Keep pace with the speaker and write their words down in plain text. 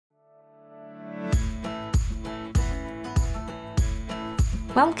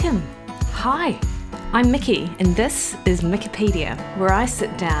Welcome. Hi, I'm Mickey, and this is Mickipedia, where I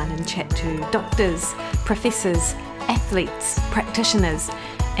sit down and chat to doctors, professors, athletes, practitioners,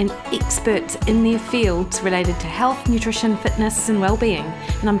 and experts in their fields related to health, nutrition, fitness, and well-being.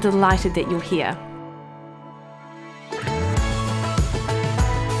 And I'm delighted that you're here.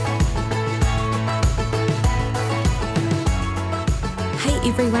 Hey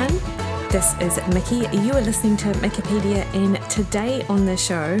everyone. This is Mickey. You are listening to Mickipedia, and today on the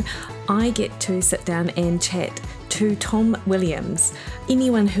show, I get to sit down and chat to Tom Williams.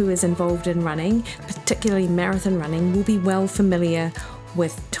 Anyone who is involved in running, particularly marathon running, will be well familiar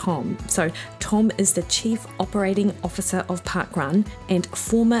with Tom. So Tom is the Chief Operating Officer of Parkrun and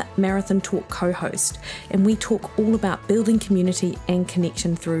former Marathon Talk co-host, and we talk all about building community and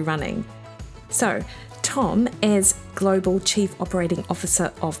connection through running. So Tom, as Global Chief Operating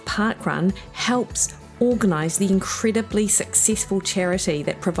Officer of Parkrun, helps organise the incredibly successful charity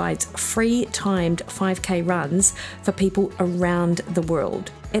that provides free timed 5K runs for people around the world.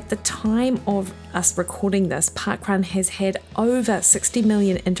 At the time of us recording this, Parkrun has had over 60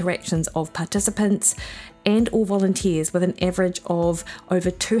 million interactions of participants and all volunteers, with an average of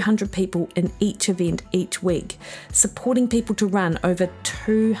over 200 people in each event each week, supporting people to run over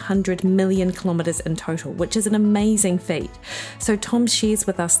 200 million kilometres in total, which is an amazing feat. So Tom shares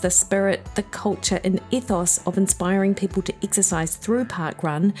with us the spirit, the culture and ethos of inspiring people to exercise through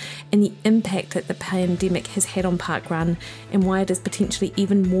Parkrun, and the impact that the pandemic has had on Parkrun, and why it is potentially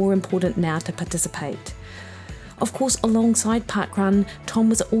even more important now to participate. Of course, alongside Parkrun, Tom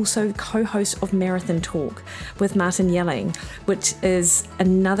was also co-host of Marathon Talk with Martin Yelling, which is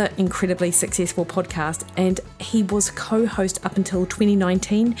another incredibly successful podcast, and he was co-host up until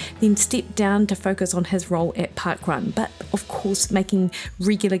 2019, then stepped down to focus on his role at Parkrun, but of course making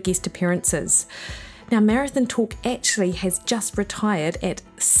regular guest appearances. Now, Marathon Talk actually has just retired at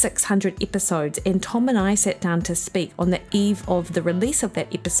 600 episodes, and Tom and I sat down to speak on the eve of the release of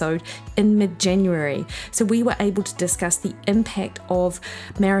that episode in mid-January. So we were able to discuss the impact of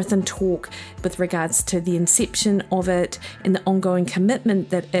Marathon Talk with regards to the inception of it and the ongoing commitment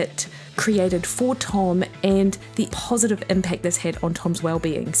that it created for Tom, and the positive impact this had on Tom's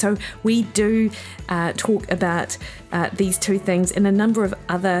well-being. So we do talk about these two things and a number of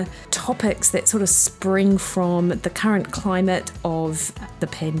other topics that sort of spring from the current climate of the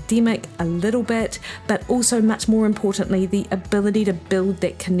pandemic a little bit, but also much more importantly, the ability to build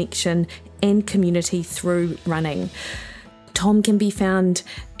that connection and community through running. Tom can be found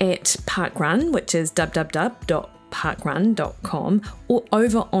at Parkrun, which is www.parkrun.com, or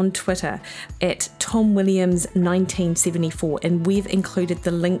over on Twitter at TomWilliams1974, and we've included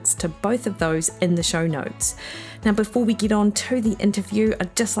the links to both of those in the show notes. Now, before we get on to the interview,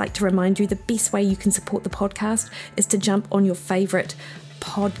 I'd just like to remind you the best way you can support the podcast is to jump on your favourite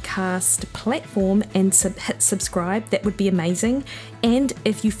podcast platform and hit subscribe. That would be amazing. And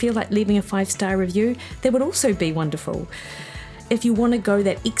if you feel like leaving a 5-star review, that would also be wonderful. If you want to go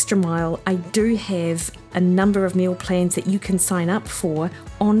that extra mile, I do have a number of meal plans that you can sign up for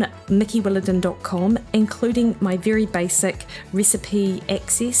on mickeywilliden.com, including my very basic recipe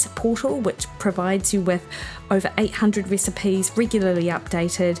access portal, which provides you with over 800 recipes regularly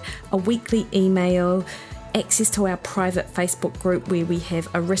updated, a weekly email, access to our private Facebook group where we have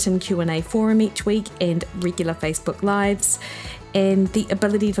a written Q&A forum each week, and regular Facebook Lives, and the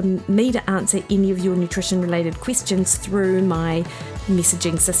ability for me to answer any of your nutrition related questions through my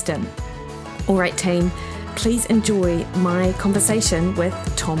messaging system. All right, team, please enjoy my conversation with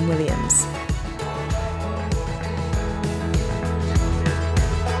Tom Williams.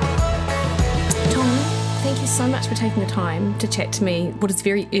 Tom, thank you so much for taking the time to chat to me what is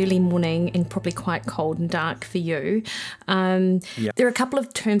very early morning and probably quite cold and dark for you. There are a couple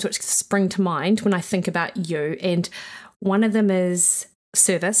of terms which spring to mind when I think about you, and one of them is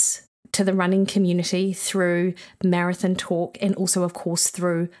service to the running community through Marathon Talk, and also, of course,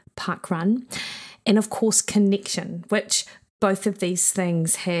 through Parkrun, and of course, connection, which both of these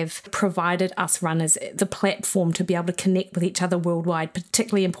things have provided us runners the platform to be able to connect with each other worldwide,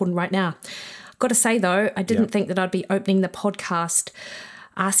 particularly important right now. I've got to say, though, I didn't think that I'd be opening the podcast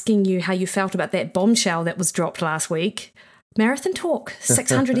asking you how you felt about that bombshell that was dropped last week. Marathon Talk,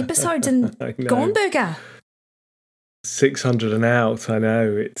 600 episodes and gone burger. 600 and out. I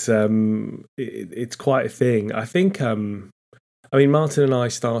know it's quite a thing. I think Martin and I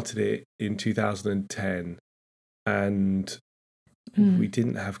started it in 2010, and we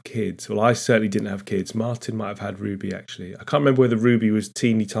didn't have kids. Well, I certainly didn't have kids. Martin might have had Ruby, actually. I can't remember whether Ruby was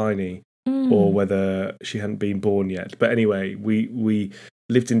teeny tiny or whether she hadn't been born yet. But anyway, we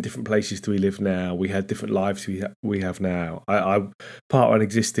lived in different places to we live now. We had different lives we have now. I Parkrun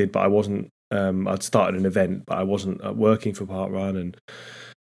existed, but I wasn't. I'd started an event, but I wasn't working for Parkrun,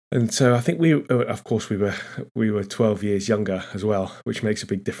 and so I think we were 12 years younger as well, which makes a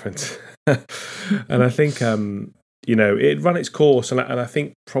big difference. And I think it ran its course, and I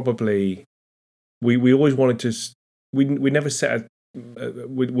think probably we always wanted to. We never set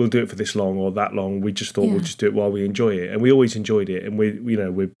we'll do it for this long or that long. We just thought we'll just do it while we enjoy it, and we always enjoyed it, and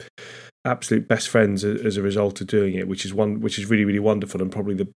we're absolute best friends as a result of doing it, which is really, really wonderful, and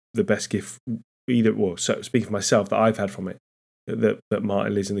probably the best gift so speaking for myself, that I've had from it. That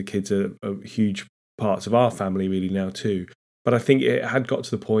Martin, Liz, and the kids are huge parts of our family really now too. But I think it had got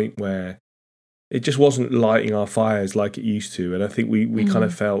to the point where it just wasn't lighting our fires like it used to, and I think we kind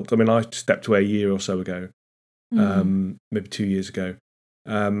of felt. I mean, I stepped away a year or so ago, maybe 2 years ago,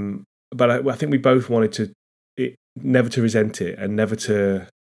 but I think we both wanted never to resent it, and never to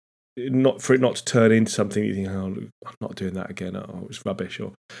not to turn into something you think, oh, I'm not doing that again, oh, it's rubbish,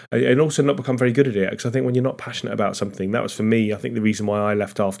 and also not become very good at it, because I think when you're not passionate about something, that was for me, I think the reason why I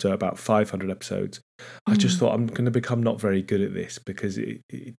left after about 500 episodes. I just thought, I'm going to become not very good at this, because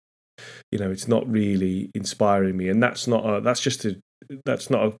it's not really inspiring me, and that's not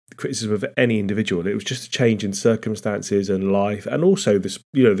a criticism of any individual. It was just a change in circumstances and life, and also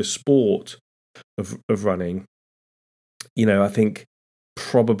the sport of running. I think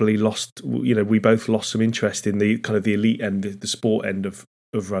probably lost. We both lost some interest in the kind of the elite end, the sport end of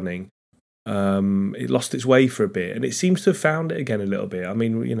running. It lost its way for a bit, and it seems to have found it again a little bit. I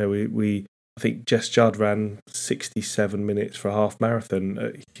mean, I think Jess Judd ran 67 minutes for a half marathon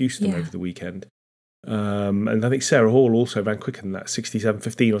at Houston over the weekend. And I think Sarah Hall also ran quicker than that,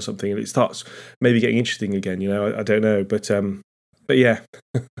 67:15 or something, and it starts maybe getting interesting again. I don't know, but yeah,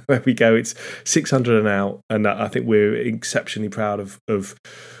 there we go. It's 600 and out, and I think we're exceptionally proud of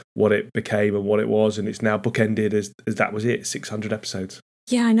what it became and what it was, and it's now bookended as that was it, 600 episodes.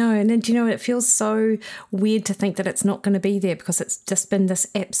 Yeah, I know. And then, it feels so weird to think that it's not going to be there, because it's just been this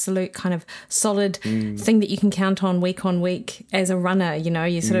absolute kind of solid thing that you can count on week as a runner.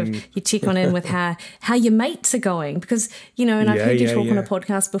 You sort of, you check on in with how your mates are going, because, and I've heard you talk on a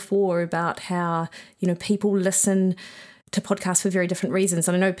podcast before about how, people listen to podcasts for very different reasons.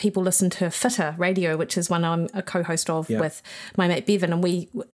 And I know people listen to Fitter Radio, which is one I'm a co-host of with my mate Bevan, and we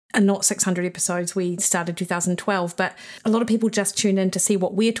are not 600 episodes. We started 2012, but a lot of people just tune in to see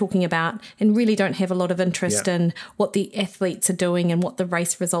what we're talking about and really don't have a lot of interest in what the athletes are doing and what the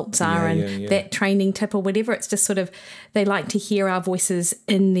race results are that training tip or whatever. It's just sort of, they like to hear our voices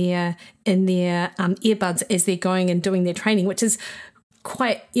in their earbuds as they're going and doing their training, which is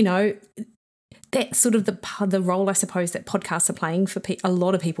quite, that's sort of the role, I suppose, that podcasts are playing for a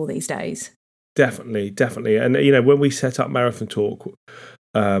lot of people these days. Definitely. And, when we set up Marathon Talk,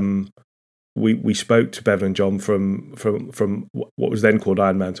 we spoke to Bevan and John from what was then called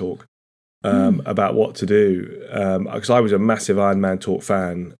Ironman Talk about what to do, because I was a massive Ironman Talk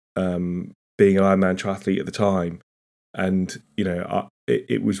fan, being an Ironman triathlete at the time, and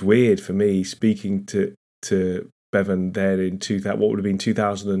it was weird for me speaking to Bevan then in what would have been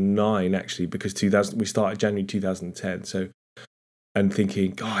 2009 actually, because we started January 2010, so. And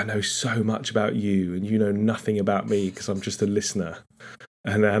thinking, God, I know so much about you, and you know nothing about me because I'm just a listener,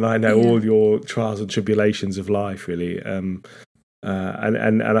 and I know all your trials and tribulations of life, really. And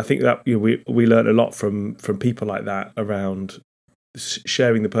I think that we learned a lot from people like that around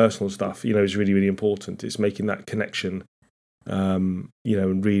sharing the personal stuff. Is really, really important. It's making that connection, and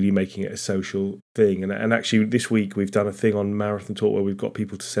really making it a social thing. And actually, this week we've done a thing on Marathon Talk where we've got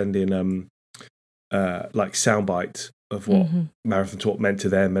people to send in like sound bites of what Marathon Talk meant to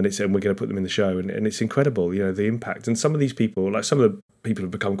them, and we're going to put them in the show, and it's incredible, the impact. And some of these people, like some of the people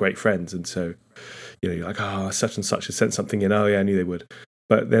have become great friends, and so you're like, such and such has sent something in, I knew they would.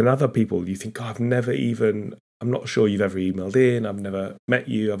 But then other people, you think, I'm not sure you've ever emailed in, I've never met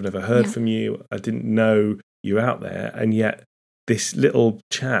you, I've never heard from you, I didn't know you're out there, and yet this little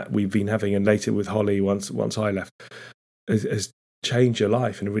chat we've been having, and later with Holly once I left, has change your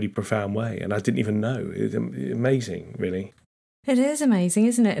life in a really profound way, and I didn't even know. It's amazing, really. It is amazing,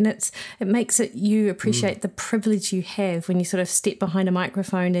 isn't it? And it makes you appreciate the privilege you have when you sort of step behind a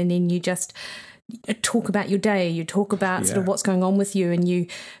microphone and then you just talk about your day, you talk about sort of what's going on with you, and you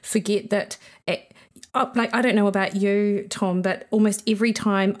forget that I don't know about you, Tom, but almost every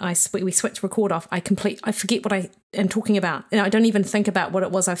time we switch record off, I forget what I am talking about. And I don't even think about what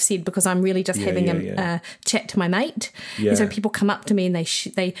it was I've said, because I'm really just having a chat to my mate. Yeah. And so people come up to me and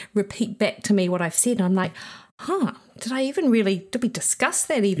they repeat back to me what I've said. And I'm like, did we discuss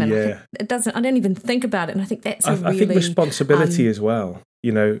that even? Yeah. I don't even think about it. And I think that's I think responsibility as well.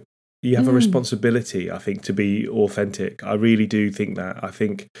 You know, you have a responsibility, I think, to be authentic. I really do think that. I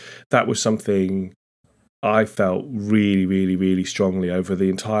think that was something I felt really, really, really strongly over the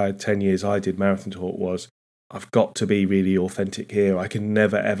entire 10 years I did Marathon Talk was, I've got to be really authentic here. I can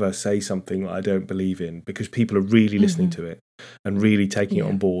never, ever say something that I don't believe in, because people are really listening to it and really taking it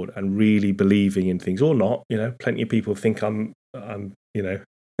on board and really believing in things, or not. You know, plenty of people think I'm you know,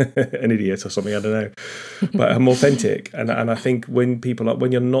 an idiot or something, I don't know, but I'm authentic. And I think when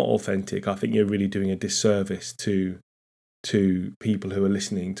you're not authentic, I think you're really doing a disservice to people who are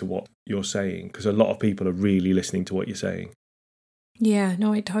listening to what you're saying, because a lot of people are really listening to what you're saying. Yeah,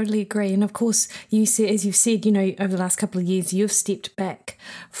 no, I totally agree. And of course, as you've said, you know, over the last couple of years, you've stepped back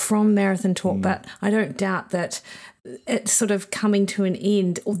from Marathon Talk, but I don't doubt that it's sort of coming to an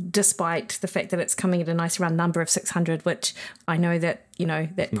end, despite the fact that it's coming at a nice round number of 600, which I know that, you know,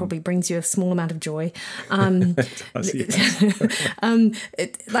 that probably brings you a small amount of joy. It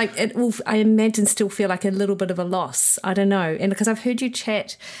will, I imagine, still feel like a little bit of a loss. I don't know. And because I've heard you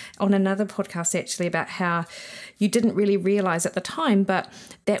chat on another podcast actually about how you didn't really realise at the time, but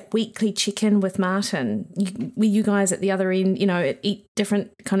that weekly check-in with Martin, you guys at the other end, you know, at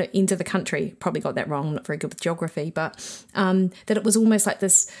different kind of ends of the country, probably got that wrong, I'm not very good with geography, but that it was almost like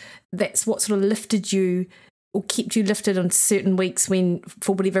this, that's what sort of lifted you or kept you lifted on certain weeks when,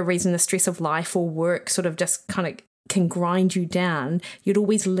 for whatever reason, the stress of life or work sort of just kind of can grind you down. You'd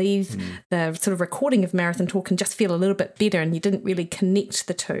always leave the sort of recording of Marathon Talk and just feel a little bit better, and you didn't really connect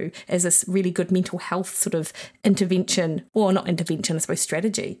the two as this really good mental health sort of intervention, or not intervention, I suppose,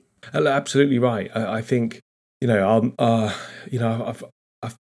 strategy. Absolutely right. I think, you know,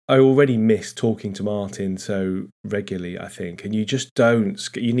 I already miss talking to Martin so regularly, I think, and you just don't.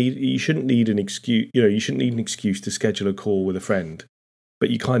 You shouldn't need an excuse. You know, you shouldn't need an excuse to schedule a call with a friend, but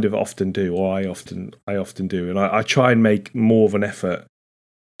you kind of often do, or I often do, and I try and make more of an effort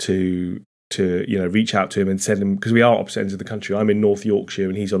to you know, reach out to him and send him, because we are opposite ends of the country. I'm in North Yorkshire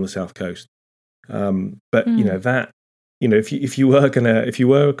and he's on the south coast. But you know that, you know, if you were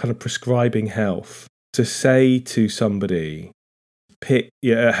kind of prescribing health, to say to somebody, pick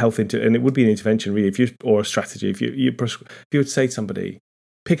health into, and it would be an intervention really, or a strategy. If you would say to somebody,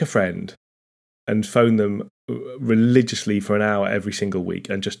 pick a friend and phone them religiously for an hour every single week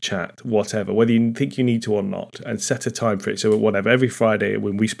and just chat, whatever, whether you think you need to or not, and set a time for it. So whatever, every Friday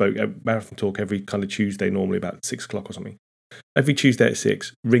when we spoke at Marathon Talk, every kind of Tuesday, normally about 6 o'clock or something, every Tuesday at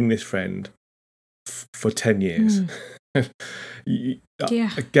 6, ring this friend for 10 years.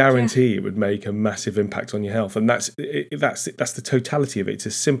 I guarantee it would make a massive impact on your health, and that's the totality of it. It's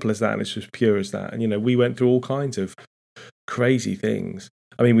as simple as that, and it's as pure as that. And you know, we went through all kinds of crazy things.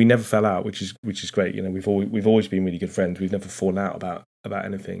 I mean, we never fell out, which is great. You know, we've always been really good friends. We've never fallen out about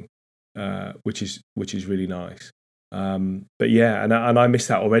anything, which is really nice. But yeah, and I missed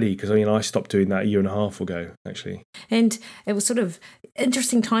that already, because I mean, I stopped doing that a year and a half ago, actually. And it was sort of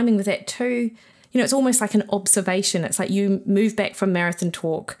interesting timing with that too. You know, it's almost like an observation. It's like you move back from Marathon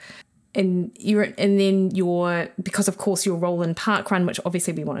Talk, and then because of course your role in Parkrun, which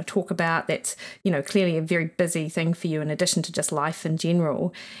obviously we want to talk about, that's, you know, clearly a very busy thing for you in addition to just life in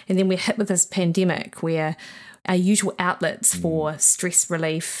general. And then we're hit with this pandemic where our usual outlets for stress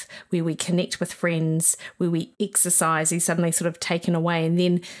relief, where we connect with friends, where we exercise, is suddenly sort of taken away. And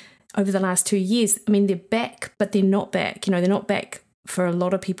then over the last 2 years, I mean, they're back, but they're not back. You know, they're not back for a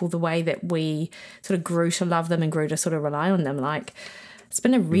lot of people the way that we sort of grew to love them and grew to sort of rely on them. Like, it's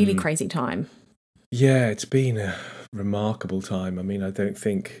been a really crazy time. Yeah, it's been a remarkable time. I mean, I don't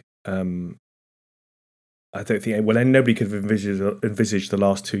think nobody could have envisaged the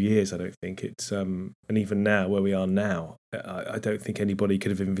last 2 years. I don't think it's and even now, where we are now, I don't think anybody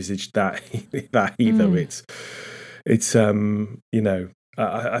could have envisaged that either. It's you know,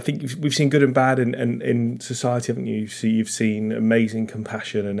 I think we've seen good and bad in society, haven't you? So you've seen amazing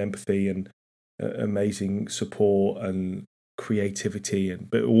compassion and empathy, and amazing support and creativity,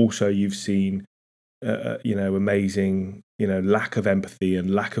 but also you've seen you know, amazing, you know, lack of empathy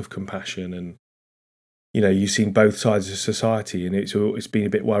and lack of compassion, and you know, you've seen both sides of society, and it's been a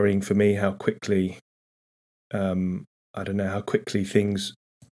bit worrying for me how quickly I don't know how quickly things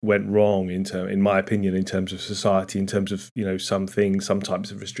went wrong in my opinion, in terms of society, in terms of, you know, some things, some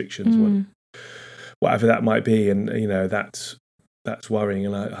types of restrictions, whatever that might be, and you know, that's worrying,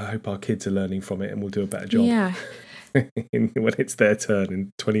 and I hope our kids are learning from it and we'll do a better job. Yeah. when it's their turn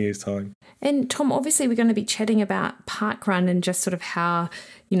in 20 years' time. And Tom, obviously we're going to be chatting about parkrun and just sort of how,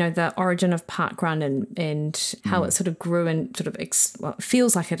 the origin of parkrun and how it sort of grew and sort of it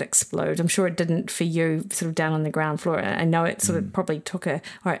feels like it exploded. I'm sure it didn't for you sort of down on the ground floor. I know it sort of probably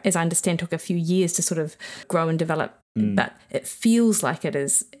or as I understand, took a few years to sort of grow and develop, but it feels like it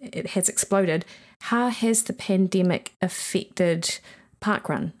has exploded. How has the pandemic affected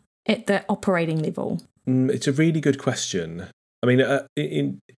parkrun at the operating level? It's a really good question. I mean,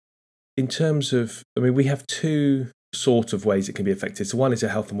 in terms of, we have two sort of ways it can be affected. So one is a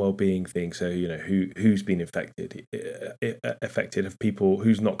health and well-being thing. So, who's been affected of people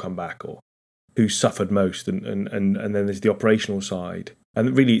who's not come back or who's suffered most. And then there's the operational side.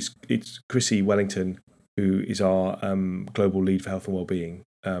 And really it's Chrissy Wellington, who is our global lead for health and well-being,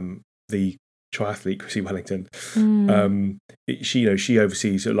 the triathlete Chrissy Wellington. She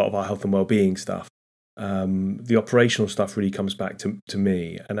oversees a lot of our health and well-being stuff. The operational stuff really comes back to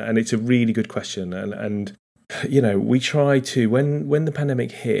me, and it's a really good question. And we try to, when the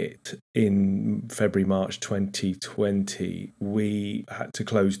pandemic hit in February, March 2020, we had to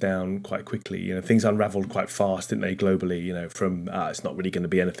close down quite quickly. Things unraveled quite fast, didn't they, globally? From it's not really going to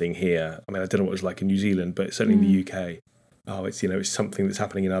be anything here. I mean, I don't know what it was like in New Zealand, but certainly in the UK, it's something that's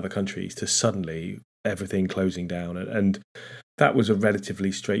happening in other countries, to suddenly everything closing down. And that was a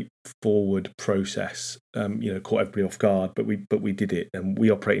relatively straightforward process. Caught everybody off guard, but we did it, and we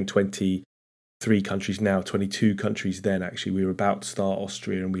operate in 23 countries now, 22 countries then. Actually, we were about to start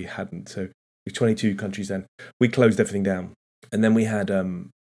Austria and we hadn't, so we're 22 countries then. We closed everything down, and then we had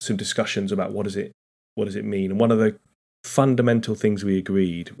some discussions about what does it mean. And one of the fundamental things we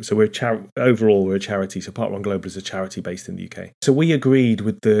agreed, so overall we're a charity, so Parkrun Global is a charity based in the UK. So we agreed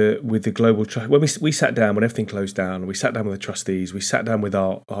with the global when we sat down, when everything closed down, we sat down with the trustees, we sat down with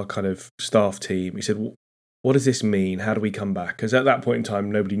our kind of staff team. We said, what does this mean? How do we come back? Because at that point in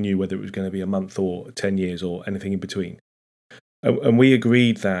time, nobody knew whether it was going to be a month or 10 years or anything in between. And we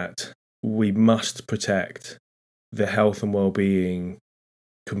agreed that we must protect the health and well-being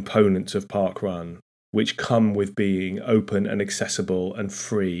components of Parkrun, which come with being open and accessible and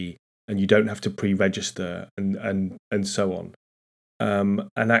free, and you don't have to pre-register and so on.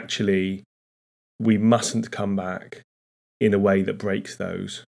 And actually, we mustn't come back in a way that breaks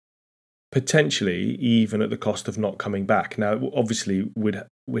those, potentially even at the cost of not coming back. Now, obviously,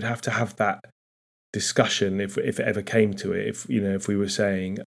 we'd have to have that discussion if it ever came to it. If we were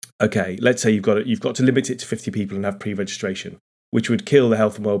saying, okay, let's say you've got to limit it to 50 people and have pre-registration, which would kill the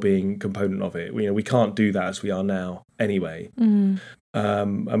health and well-being component of it. We can't do that as we are now anyway. Those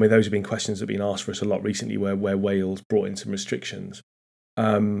have been questions that have been asked for us a lot recently, where Wales brought in some restrictions.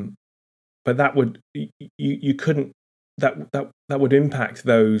 But that would you couldn't that would impact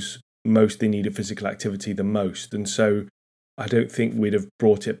those most in need of physical activity the most, and so I don't think we'd have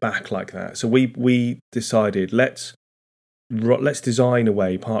brought it back like that. So we decided let's design a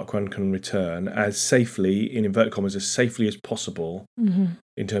way Parkrun can return as safely, in inverted commas, as safely as possible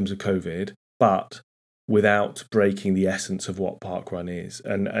in terms of COVID, but without breaking the essence of what Parkrun is.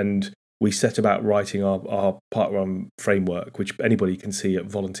 And we set about writing our Parkrun framework, which anybody can see at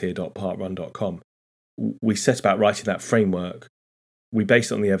volunteer.parkrun.com. We set about writing that framework. We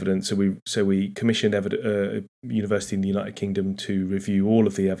based it on the evidence, so we commissioned a university in the United Kingdom to review all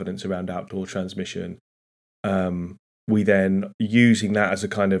of the evidence around outdoor transmission. We then, using that as a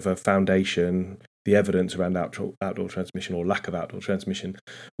kind of a foundation, the evidence around outdoor transmission or lack of outdoor transmission,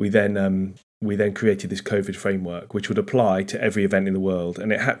 we then created this COVID framework, which would apply to every event in the world,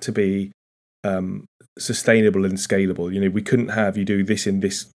 and it had to be sustainable and scalable. We couldn't have you do this in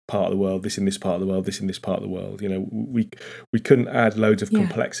this part of the world, this in this part of the world, this in this part of the world. We couldn't add loads of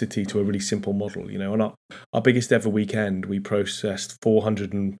complexity to a really simple model. On our biggest ever weekend, we processed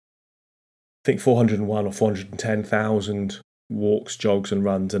 401 or 410,000 walks, jogs and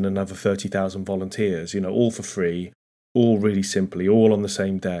runs, and another 30,000 volunteers, all for free, all really simply, all on the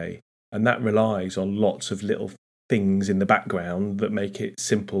same day. And that relies on lots of little things in the background that make it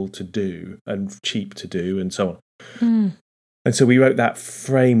simple to do and cheap to do and so on. And so we wrote that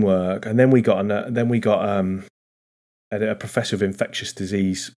framework, and then we got a professor of infectious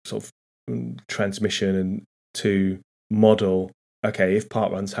disease sort of transmission and to model, okay, if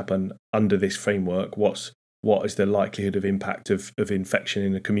parkruns happen under this framework, what is the likelihood of impact of infection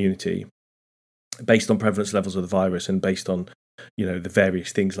in a community based on prevalence levels of the virus and based on, the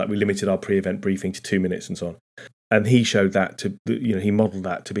various things, like we limited our pre-event briefing to 2 minutes and so on. And he showed that he modelled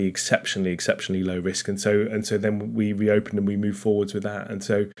that to be exceptionally low risk. And so then we reopened and we moved forwards with that. And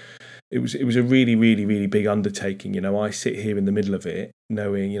so it was a really, really, really big undertaking. I sit here in the middle of it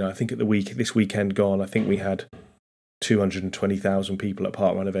knowing, I think at this weekend gone, I think we had 220,000 people at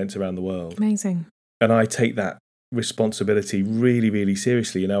parkrun events around the world. Amazing. And I take that responsibility really, really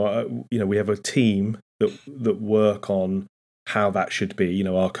seriously. We have a team that work on how that should be,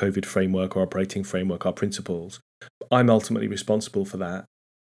 our COVID framework, our operating framework, our principles. I'm ultimately responsible for that.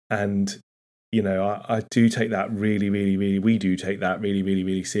 And, I do take that really, really, really, we do take that really, really,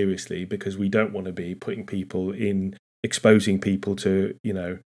 really seriously, because we don't want to be exposing people to,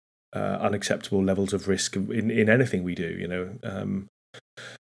 unacceptable levels of risk in anything we do,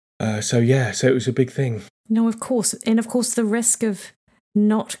 So it was a big thing. No, of course. And of course, the risk of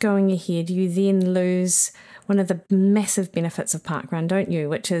not going ahead, you then lose one of the massive benefits of parkrun, don't you?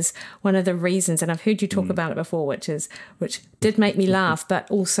 Which is one of the reasons, and I've heard you talk about it before, which did make me laugh, but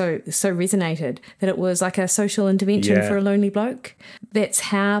also so resonated, that it was like a social intervention for a lonely bloke. That's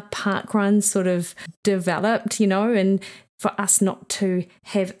how parkrun sort of developed, and for us not to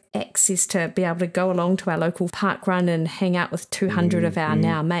have access to be able to go along to our local park run and hang out with 200 of our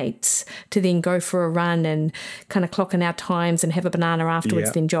now mates, to then go for a run and kind of clock in our times and have a banana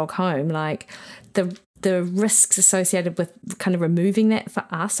afterwards, then jog home. Like the risks associated with kind of removing that for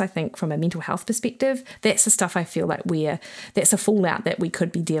us, I think from a mental health perspective, that's the stuff I feel like that's a fallout that we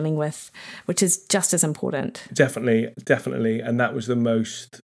could be dealing with, which is just as important. Definitely. And that was the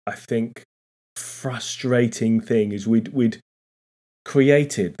most, I think, frustrating thing, is we'd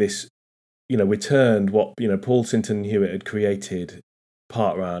created this, we turned what Paul Sinton Hewitt had created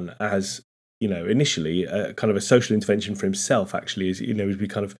parkrun as, initially a kind of a social intervention for himself, actually, as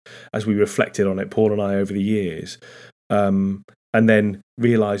as we reflected on it, Paul and I, over the years, and then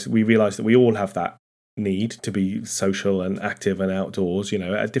realized that we all have that need to be social and active and outdoors,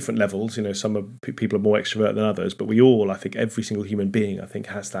 at different levels. Some people are more extrovert than others, but we all, I think every single human being, I think,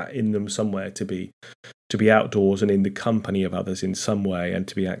 has that in them somewhere, to be outdoors and in the company of others in some way, and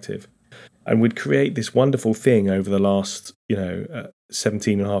to be active. And we'd create this wonderful thing over the last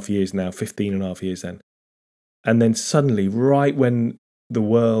 17 and a half years now, 15 and a half years then. And then suddenly, right when the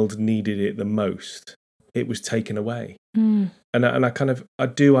world needed it the most, it was taken away. And I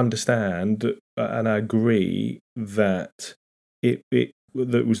do understand, and I agree that it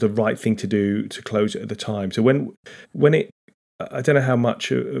was the right thing to do to close it at the time. So when it, I don't know how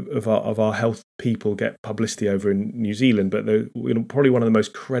much of our health people get publicity over in New Zealand, but they're probably one of the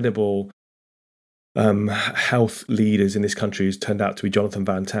most credible health leaders in this country has turned out to be Jonathan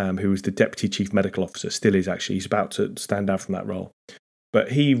Van Tam, who was the Deputy Chief Medical Officer, still is actually. He's about to stand down from that role.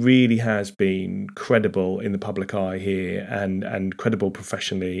 But he really has been credible in the public eye here, and credible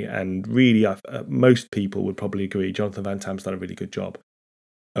professionally, and really, most people would probably agree, Jonathan Van Tam's done a really good job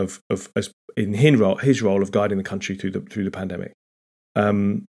of in his role of guiding the country through the pandemic.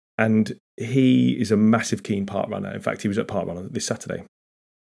 And he is a massive keen park runner. In fact, he was at park runner this Saturday.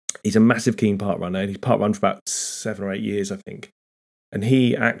 He's a massive keen park runner, and he's park run for about 7 or 8 years, I think. And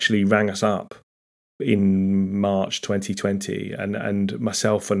he actually rang us up in March 2020, and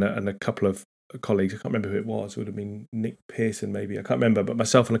myself and a couple of colleagues, I can't remember who it was, it would have been Nick Pearson maybe, I can't remember, but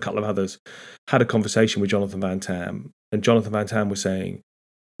myself and a couple of others had a conversation with Jonathan Van Tam, and Jonathan Van Tam was saying,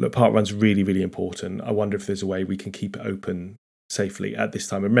 look, parkrun's really, really important. I wonder if there's a way we can keep it open safely at this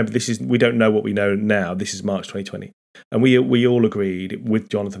time. And remember, we don't know what we know now. This is March 2020. And we all agreed with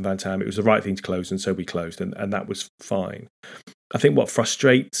Jonathan Van Tam it was the right thing to close, and so we closed, and that was fine. I think what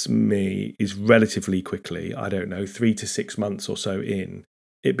frustrates me is relatively quickly, I don't know, 3 to 6 months or so in,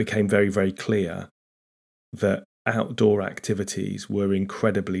 it became very, very clear that outdoor activities were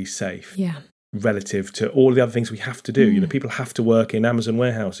incredibly safe. Relative to all the other things we have to do. People have to work in Amazon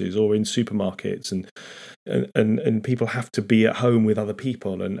warehouses or in supermarkets, and people have to be at home with other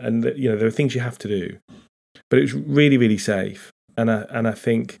people, and there are things you have to do. But it was really, really safe. And I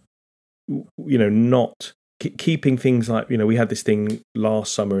think, not keeping things like, we had this thing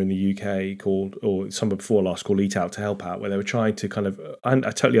last summer in the UK or summer before last, called Eat Out to Help Out, where they were trying to kind of, I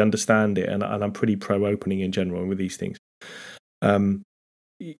totally understand it, and I'm pretty pro-opening in general with these things.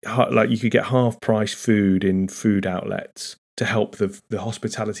 Like you could get half-price food in food outlets to help the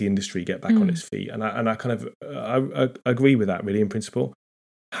hospitality industry get back on its feet. And I kind of I agree with that, really, in principle.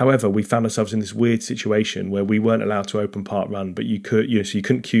 However, we found ourselves in this weird situation where we weren't allowed to open parkrun, but you could, so you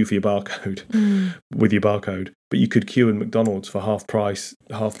couldn't queue for your barcode with your barcode, but you could queue in McDonald's for half price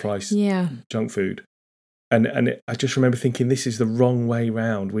junk food. And I just remember thinking, this is the wrong way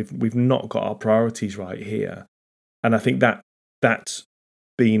round. We've not got our priorities right here. And I think that's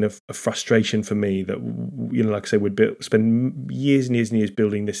been a frustration for me, that, like I say, we'd spend years and years and years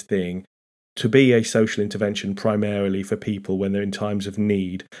building this thing to be a social intervention primarily for people when they're in times of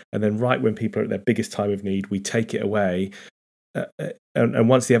need, and then right when people are at their biggest time of need, we take it away. And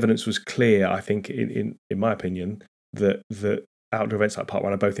once the evidence was clear, I think, in my opinion, that outdoor events like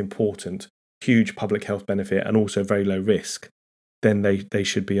Parkrun are both important, huge public health benefit, and also very low risk, then they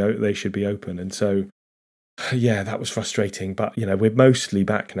should be open. And so, yeah, that was frustrating. But we're mostly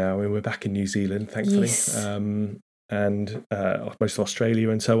back now, and we're back in New Zealand, thankfully, Yes. and most of Australia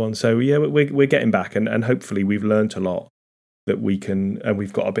and so on. So yeah, we're getting back, and hopefully we've learnt a lot that we can, and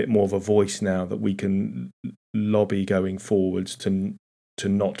we've got a bit more of a voice now that we can lobby going forwards to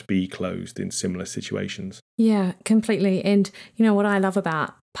not be closed in similar situations. Yeah, completely. And what I love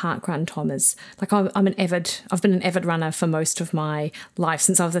about Parkrun, Tom, is like I've been an avid runner for most of my life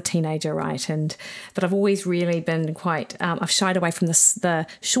since I was a teenager, right? But I've always really been quite, I've shied away from the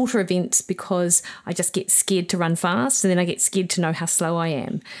shorter events because I just get scared to run fast, and then I get scared to know how slow I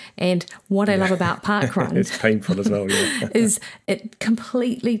am. And what I love about Parkrun it's painful as well, yeah. is it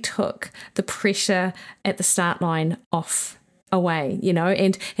completely took the pressure at the start line off away,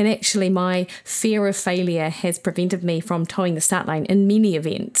 and actually my fear of failure has prevented me from towing the start line in many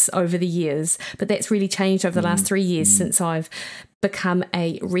events over the years, but that's really changed over the last 3 years since I've become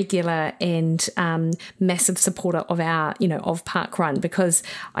a regular and massive supporter of of Parkrun, because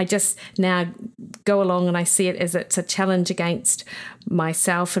I just now go along and I see it as it's a challenge against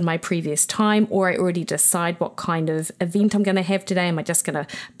myself and my previous time, or I already decide what kind of event I'm going to have today. Am I just going to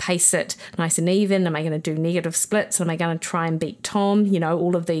pace it nice and even? Am I going to do negative splits? Am I going to try and beat Tom?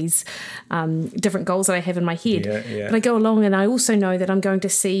 All of these different goals that I have in my head. Yeah. But I go along and I also know that I'm going to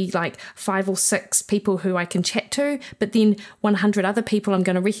see like 5 or 6 people who I can chat to, but then 100 other people I'm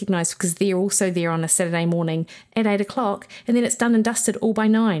going to recognise because they're also there on a Saturday morning at 8 o'clock, and then it's done and dusted all by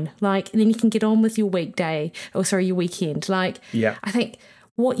 9. And then you can get on with your your weekend. Yeah. I think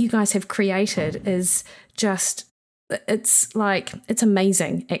what you guys have created is just, it's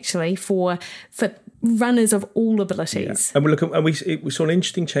amazing actually for runners of all abilities. Yeah. And we saw an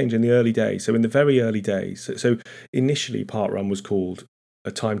interesting change in the early days. So in the very early days, so initially Parkrun was called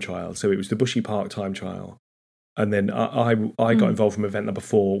a time trial. So it was the Bushy Park time trial. And then I got involved from event number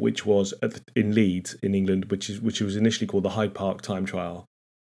 4, which was in Leeds in England, which was initially called the Hyde Park time trial.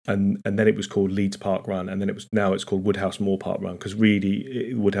 And then it was called Leeds Park Run, and then it's called Woodhouse Moor Park Run, because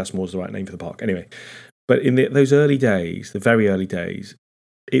really Woodhouse Moor is the right name for the park. Anyway, but in those early days, the very early days,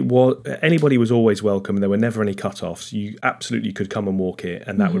 it was anybody was always welcome. There were never any cut-offs. You absolutely could come and walk it,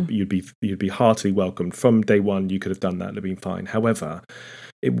 and that you'd be heartily welcomed from day one. You could have done that; it'd have been fine. However,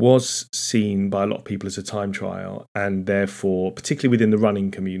 it was seen by a lot of people as a time trial, and therefore, particularly within the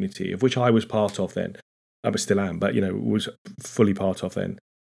running community, of which I was part of then, I still am, but was fully part of then.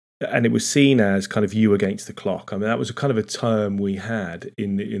 And it was seen as kind of you against the clock. I mean, that was a kind of a term we had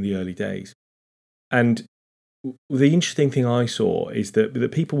in the early days. And the interesting thing I saw is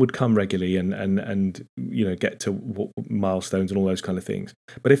that people would come regularly and get to milestones and all those kind of things.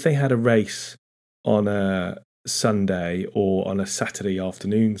 But if they had a race on a Sunday or on a Saturday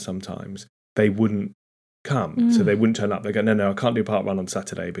afternoon, sometimes they wouldn't come. So they wouldn't turn up. They go, no, I can't do Parkrun on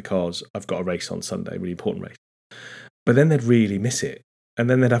Saturday because I've got a race on Sunday, a really important race. But then they'd really miss it. And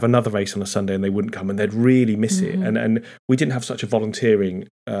then they'd have another race on a Sunday and they wouldn't come, and they'd really miss it. And we didn't have such a volunteering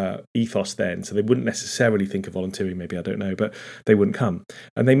ethos then, so they wouldn't necessarily think of volunteering, maybe, I don't know, but they wouldn't come.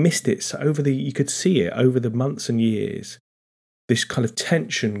 And they missed it. So you could see it over the months and years, this kind of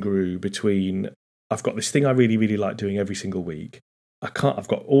tension grew between, I've got this thing I really, really like doing every single week. I've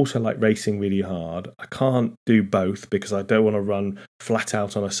got also like racing really hard. I can't do both because I don't want to run flat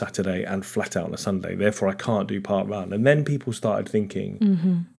out on a Saturday and flat out on a Sunday. Therefore, I can't do Parkrun. And then people started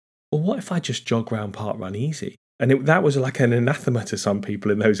thinking, well, what if I just jog around Parkrun easy? And that was like an anathema to some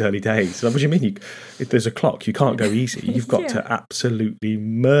people in those early days. Like, what do you mean? If there's a clock, you can't go easy. You've got to absolutely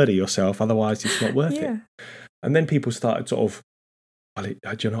murder yourself. Otherwise, it's not worth it. And then people started sort of, well,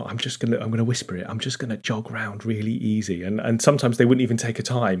 I'm going to whisper it. I'm just going to jog around really easy. And sometimes they wouldn't even take a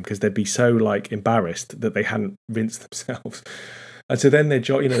time because they'd be so like embarrassed that they hadn't rinsed themselves. And so then they'd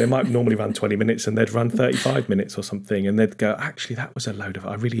jog, they might normally run 20 minutes and they'd run 35 minutes or something. And they'd go, actually, that was a load of,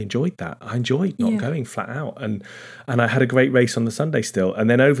 I really enjoyed that. I enjoyed not going flat out. And I had a great race on the Sunday still. And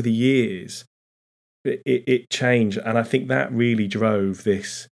then over the years, it changed. And I think that really drove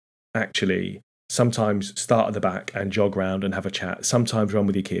this actually. Sometimes start at the back and jog around and have a chat. Sometimes run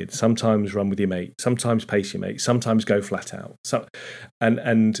with your kids. Sometimes run with your mate. Sometimes pace your mate. Sometimes go flat out.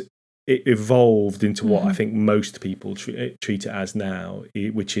 And it evolved into what I think most people treat it as now,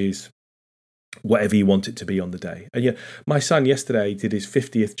 which is whatever you want it to be on the day. And my son yesterday did his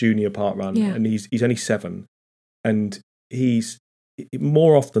 50th junior Parkrun, and he's only 7, and he's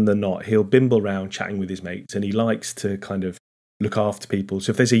more often than not he'll bimble around chatting with his mates, and he likes to kind of look after people. So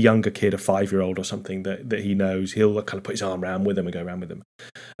if there's a younger kid, a 5-year-old or something that he knows, he'll kind of put his arm around with them and go around with them.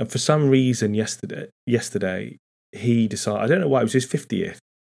 And for some reason yesterday he decided, I don't know why, it was his 50th,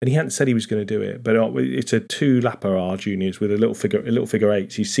 and he hadn't said he was going to do it, but it's a 2-lapper R juniors with a little figure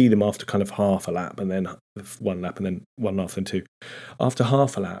eight. So you see them after kind of half a lap, and then 1 lap, and then 1.5, and 2. After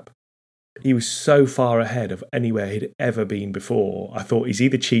half a lap, he was so far ahead of anywhere he'd ever been before. I thought he's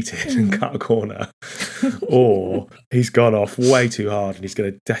either cheated and cut a corner, or he's gone off way too hard and he's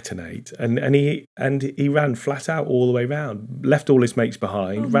going to detonate. And he ran flat out all the way round, left all his mates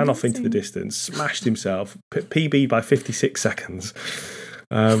behind, ran off into the distance, smashed himself, PB'd by 56 seconds,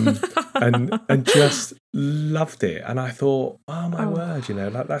 and just loved it. And I thought, oh my word,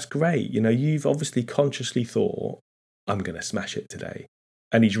 that's great. You've obviously consciously thought, I'm going to smash it today.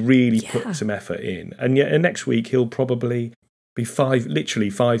 And he's really put some effort in. And yet next week he'll probably be literally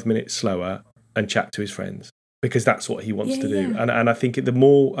 5 minutes slower and chat to his friends, because that's what he wants to do. And I think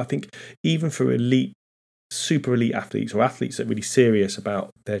even for super elite athletes, or athletes that are really serious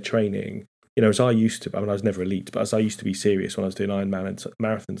about their training, as I used to, I was never elite, but as I used to be serious when I was doing Ironman and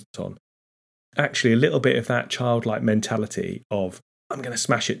marathons and so on, actually a little bit of that childlike mentality of, I'm going to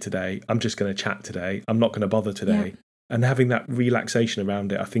smash it today, I'm just going to chat today, I'm not going to bother today. Yeah. And having that relaxation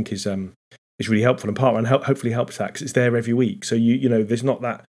around it, I think is really helpful. And parkrun hopefully helps that, because it's there every week. So there's not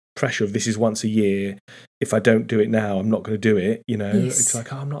that pressure of, this is once a year. If I don't do it now, I'm not going to do it. Yes. It's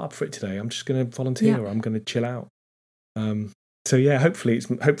like, I'm not up for it today. I'm just going to volunteer, or I'm going to chill out. So yeah, hopefully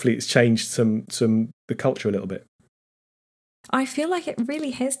it's changed the culture a little bit. I feel like it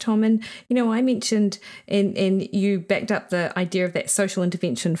really has, Tom. And, I mentioned, and you backed up the idea of that social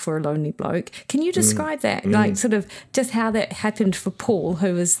intervention for a lonely bloke. Can you describe that? Like, sort of just how that happened for Paul,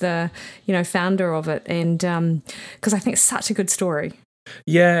 who was the, founder of it. And because I think it's such a good story.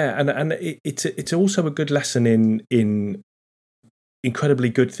 Yeah. And it's also a good lesson in incredibly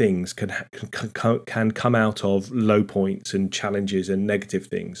good things can come out of low points and challenges and negative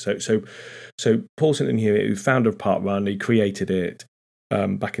things. So Paul St. Inhuit, who founder of Parkrun, he created it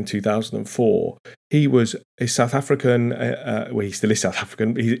back in 2004. He was a South African. He still is South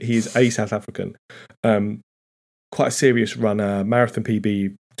African. He is a South African. Quite a serious runner. Marathon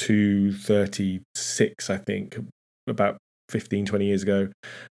PB 2:36, I think, about 15-20 years ago.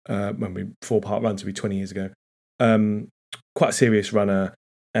 When we 4 Parkruns would be 20 years ago. Quite a serious runner,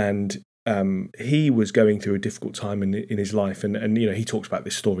 and he was going through a difficult time in his life, and he talks about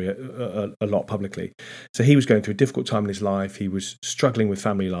this story a lot publicly. So he was going through a difficult time in his life. He was struggling with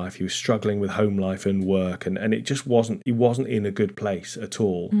family life. He was struggling with home life and work, and it just he wasn't in a good place at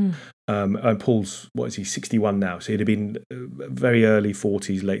all. And Paul's, 61 now, so he'd have been very early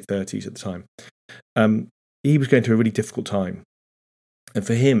 40s, late 30s at the time. He was going through a really difficult time. And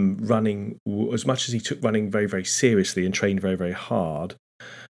for him, running, as much as he took running very, very seriously and trained very, very hard,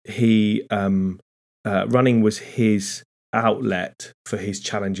 running was his outlet for his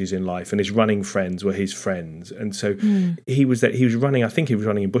challenges in life, and his running friends were his friends. And so he was running. I think he was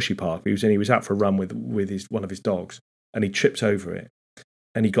running in Bushy Park. He was out for a run with one of his dogs, and he tripped over it,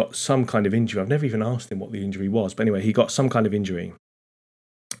 and he got some kind of injury. I've never even asked him what the injury was, but anyway, he got some kind of injury,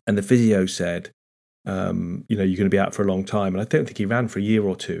 and the physio said, you're going to be out for a long time. And I don't think he ran for a year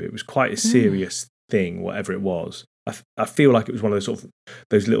or two. It was quite a serious thing, whatever it was. I feel like it was one of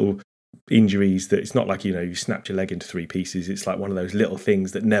those little injuries that it's not like, you snapped your leg into 3 pieces. It's like one of those little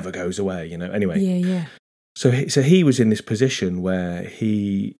things that never goes away, anyway. Yeah. So he was in this position where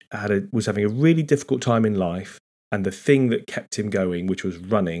he was having a really difficult time in life, and the thing that kept him going, which was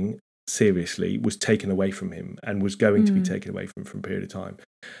running seriously, was taken away from him, and was going to be taken away from him for a period of time.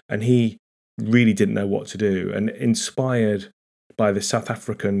 And he really didn't know what to do, and inspired by the South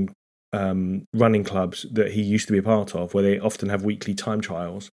African running clubs that he used to be a part of, where they often have weekly time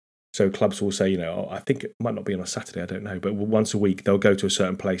trials. So clubs will say, I think it might not be on a Saturday, I don't know, but once a week they'll go to a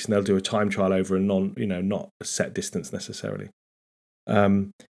certain place and they'll do a time trial over a not a set distance necessarily.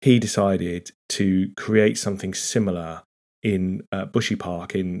 He decided to create something similar in Bushy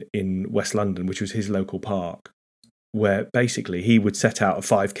Park in West London, which was his local park, where basically he would set out a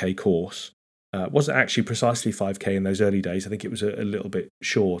 5K course. Wasn't actually precisely 5K in those early days. I think it was a little bit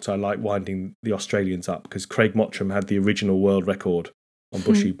short. I like winding the Australians up, because Craig Mottram had the original world record on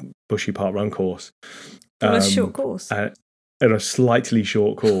Bushy Park run course. It was a short course. And a slightly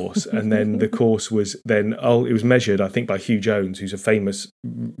short course. And then the course was it was measured, I think, by Hugh Jones, who's a famous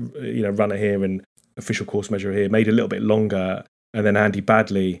runner here and official course measurer here, made it a little bit longer. And then Andy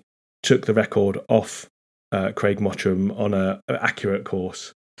Badley took the record off Craig Mottram on an accurate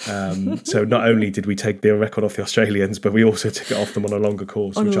course. So not only did we take the record off the Australians, but we also took it off them on a longer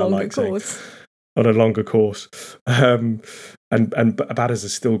course, which I like saying. On a longer course. And Badders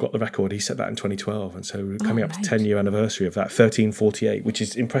has still got the record. He set that in 2012, and so we're coming up to 10-year anniversary of that, 13:48, which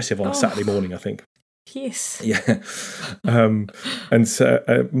is impressive on a Saturday morning, I think. Yes. Yeah. And so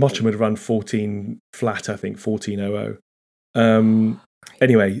Mottram had run 14 flat, I think, 14:00.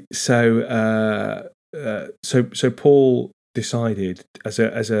 Anyway, so Paul decided as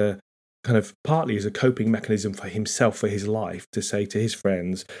a kind of partly as a coping mechanism for himself, for his life, to say to his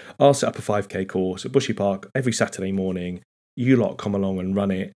friends, I'll set up a 5K course at Bushy Park every Saturday morning. You lot come along and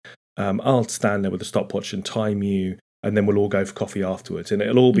run it. I'll stand there with a stopwatch and time you, and then we'll all go for coffee afterwards. And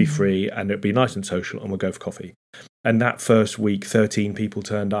it'll all be free, and it'll be nice and social, and we'll go for coffee. And that first week, 13 people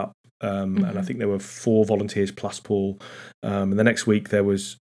turned up. And I think there were 4 volunteers plus Paul. And the next week there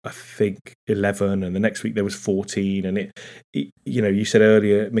was, I think, 11, and the next week there was 14. And it you said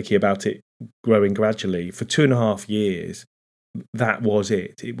earlier, Mickey, about it growing gradually. For 2.5 years, that was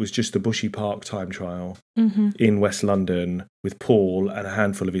it. It was just the Bushy Park time trial in West London with Paul and a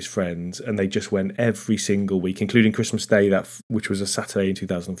handful of his friends, and they just went every single week, including Christmas Day, which was a Saturday in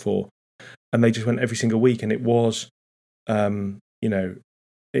 2004. And they just went every single week, and it was, became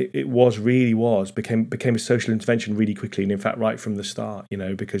a social intervention really quickly, and in fact right from the start,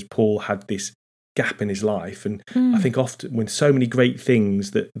 because Paul had this gap in his life. And I think often when so many great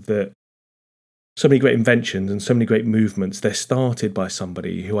things so many great inventions and so many great movements, they're started by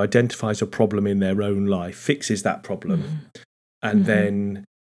somebody who identifies a problem in their own life, fixes that problem, and then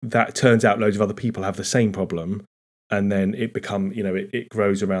that turns out loads of other people have the same problem, and then it it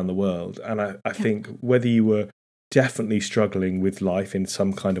grows around the world. And I think whether you were definitely struggling with life in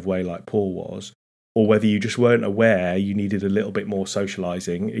some kind of way like Paul was, or whether you just weren't aware you needed a little bit more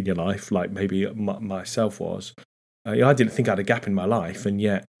socializing in your life, like maybe myself was. I didn't think I had a gap in my life, and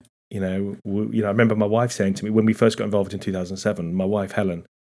yet, I remember my wife saying to me when we first got involved in 2007, my wife Helen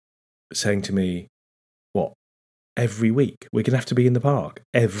saying to me, "What? Every week we're going to have to be in the park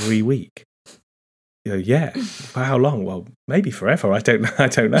every week?" Yeah. For how long? Well, maybe forever. I don't know.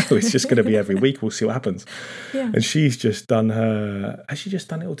 It's just going to be every week. We'll see what happens. Yeah. And she's just done has she just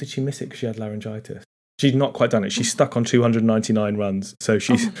done it, or did she miss it because she had laryngitis? She's not quite done it. She's stuck on 299 runs. So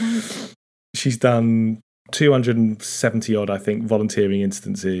she's done 270 odd, I think, volunteering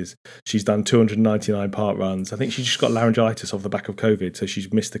instances. She's done 299 park runs. I think she just got laryngitis off the back of COVID, so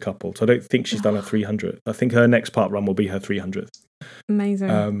she's missed a couple. So I don't think she's done a 300th. I think her next park run will be her 300th.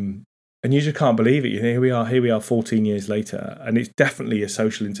 Amazing. And you just can't believe it. Here we are 14 years later, and it's definitely a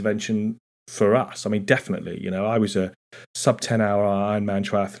social intervention for us. I mean, definitely. I was a sub 10 hour Ironman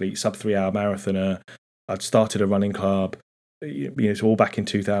triathlete, sub 3 hour marathoner. I'd started a running club. It's all back in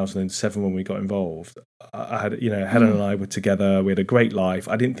 2007 when we got involved. I had, Helen and I were together. We had a great life.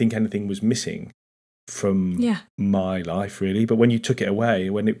 I didn't think anything was missing from my life, really. But when you took it away,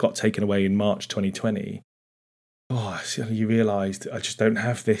 when it got taken away in March 2020, you realised I just don't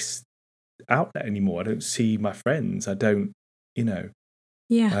have this outlet anymore. I don't see my friends. I don't,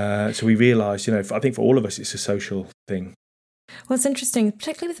 so we realised, I think for all of us, it's a social thing. Well, it's interesting,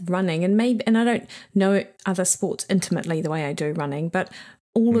 particularly with running, and I don't know other sports intimately the way I do running, but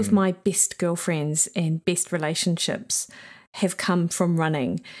all of my best girlfriends and best relationships have come from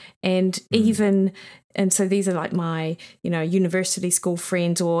running. And so these are like my, university school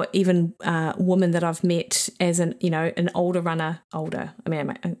friends, or even women that I've met as an older runner, older. I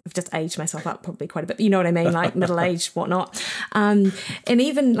mean, I've just aged myself up probably quite a bit, but you know what I mean, like middle-aged, whatnot. And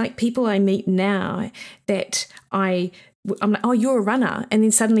even like people I meet now that I'm like, oh, you're a runner. And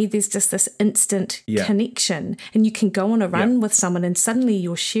then suddenly there's just this instant connection, and you can go on a run with someone, and suddenly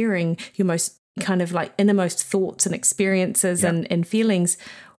you're sharing your most kind of like innermost thoughts and experiences and feelings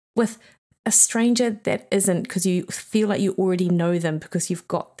with a stranger that isn't, because you feel like you already know them because you've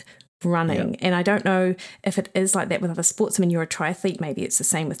got running. And I don't know if it is like that with other sports. I mean, you're a triathlete, maybe it's the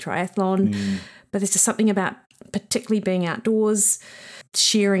same with triathlon, but there's just something about particularly being outdoors,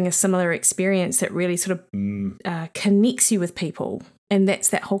 sharing a similar experience that really sort of connects you with people. And that's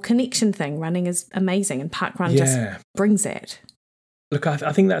that whole connection thing. Running is amazing, and parkrun just brings that. Look,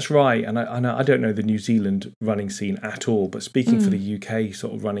 I think that's right. And I don't know the New Zealand running scene at all, but speaking for the UK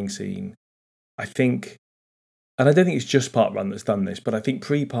sort of running scene, I think, and I don't think it's just Parkrun that's done this, but I think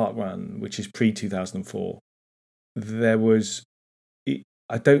pre-Parkrun, which is pre-2004, there was,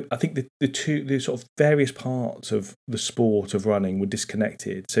 I think the sort of various parts of the sport of running were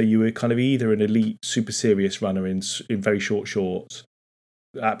disconnected. So you were kind of either an elite, super serious runner in very short shorts,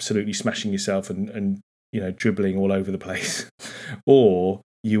 absolutely smashing yourself and dribbling all over the place, or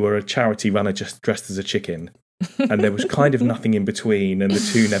you were a charity runner just dressed as a chicken, and there was kind of nothing in between, and the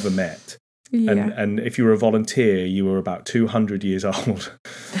two never met. And if you were a volunteer, you were about 200 years old,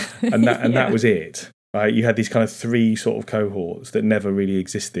 and that was it. Right, you had these kind of three sort of cohorts that never really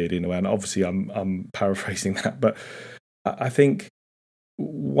existed in a way. And obviously, I'm paraphrasing that, but I think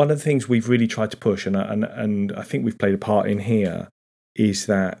one of the things we've really tried to push, and I think we've played a part in here, is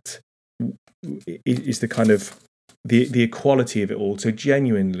that is the kind of the equality of it all. So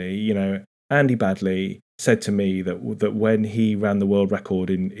genuinely, you know, Andy Badley said to me that when he ran the world record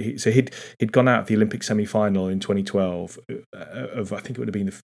he'd gone out of the Olympic semi-final in 2012 of, I think it would have been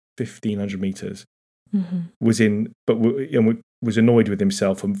the 1500 meters, was annoyed with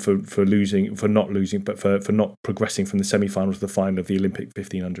himself for not progressing from the semi-final to the final of the Olympic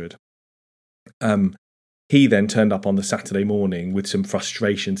 1500. He then turned up on the Saturday morning with some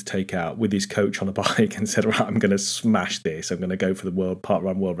frustration to take out with his coach on a bike and said, right, I'm going to smash this. I'm going to go for the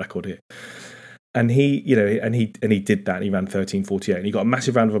parkrun world record here. And he did that. And he ran 13:48 and he got a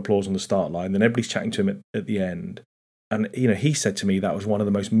massive round of applause on the start line. Then everybody's chatting to him at the end. And, you know, he said to me that was one of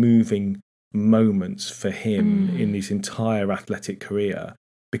the most moving moments for him in his entire athletic career,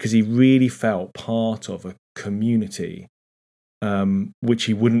 because he really felt part of a community, which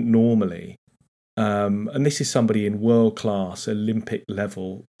he wouldn't normally. And this is somebody in world-class Olympic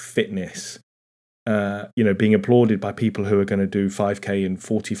level fitness, you know, being applauded by people who are going to do 5K in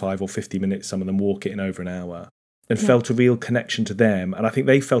 45 or 50 minutes, some of them walk it in over an hour, and felt a real connection to them. And I think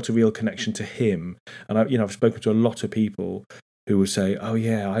they felt a real connection to him. And I've spoken to a lot of people who will say, oh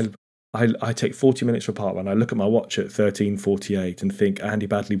yeah, I take 40 minutes for a parkrun. I look at my watch at 13:48 and think Andy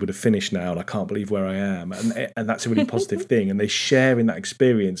Badley would have finished now, and I can't believe where I am. And that's a really positive thing. And they share in that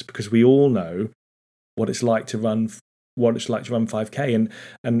experience, because we all know what it's like to run 5K.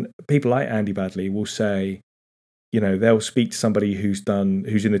 And people like Andy Badley will say, you know, they'll speak to somebody who's in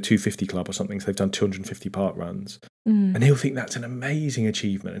the 250 club or something, so they've done 250 park runs, and he'll think that's an amazing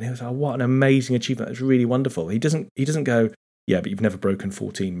achievement, and he'll say, oh, what an amazing achievement, that's really wonderful. He doesn't go, yeah, but you've never broken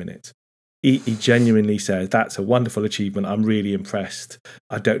 14 minutes. He genuinely says, that's a wonderful achievement, I'm really impressed,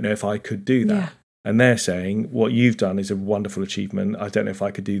 I don't know if I could do that. And they're saying, what you've done is a wonderful achievement, I don't know if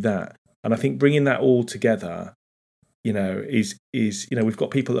I could do that. And I think bringing that all together, you know, is you know, we've got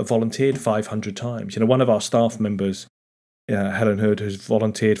people that have volunteered 500 times. You know, one of our staff members, Helen Hood, has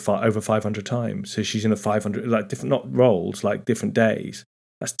volunteered over 500 times. So she's in a 500, like different, not roles, like different days.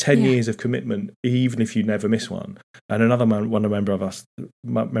 That's 10 years of commitment, even if you never miss one. And another member of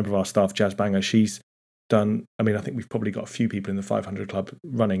our staff, Jazz Banger, she's done, I mean, I think we've probably got a few people in the 500 club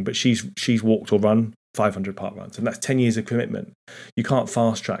running, but she's walked or run 500 park runs, and that's 10 years of commitment. You can't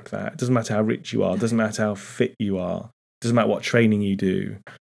fast track that. It doesn't matter how rich you are, it doesn't matter how fit you are, it doesn't matter what training you do,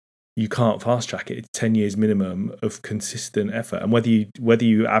 you can't fast track it. It's 10 years minimum of consistent effort. And whether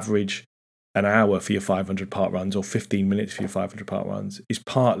you average an hour for your 500 park runs or 15 minutes for your 500 park runs is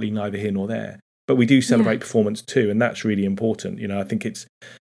partly neither here nor there. But we do celebrate performance too, and that's really important. You know, I think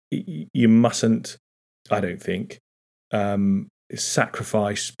you mustn't, I don't think,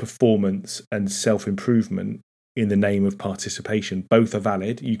 sacrifice performance and self-improvement in the name of participation. Both are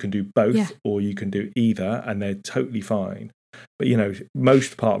valid. You can do both or you can do either, and they're totally fine. But, you know,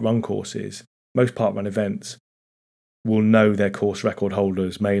 most parkrun courses, most parkrun events will know their course record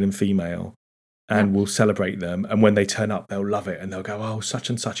holders, male and female, and will celebrate them. And when they turn up, they'll love it, and they'll go, oh, such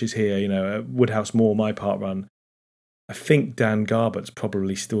and such is here, you know, Woodhouse Moor, my parkrun. I think Dan Garbutt's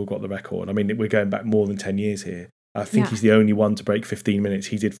probably still got the record. I mean, we're going back more than 10 years here. I think he's the only one to break 15 minutes.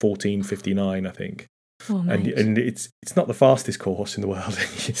 He did 14:59, I think. Oh, and it's not the fastest course in the world.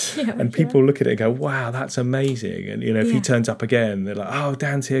 And people look at it and go, wow, that's amazing. And, you know, if he turns up again, they're like, oh,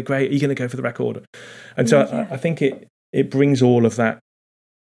 Dan's here, great. Are you going to go for the record? And so I think it brings all of that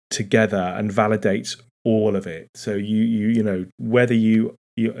together and validates all of it. So you know, whether you've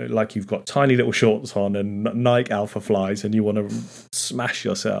got tiny little shorts on and Nike Alpha Flies and you want to smash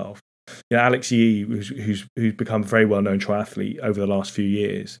yourself. You know, Alex Yee, who's become a very well-known triathlete over the last few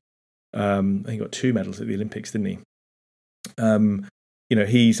years, he got 2 medals at the Olympics, didn't he? You know,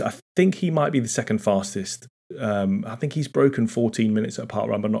 I think he might be the second fastest. I think he's broken 14 minutes at a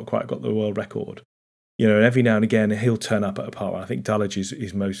parkrun, but not quite got the world record. You know, and every now and again he'll turn up at a parkrun. I think Dulwich is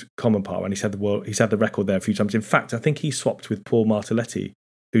his most common parkrun. He's had the record there a few times. In fact, I think he swapped with Paul Martelletti,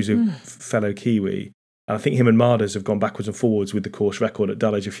 who's a fellow Kiwi. And I think him and Marders have gone backwards and forwards with the course record at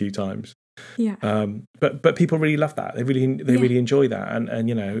Dulwich a few times. Yeah. But people really love that. They really enjoy that. And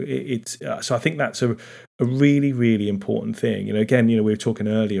you know, it's so I think that's a really, really important thing. You know, again, you know, we were talking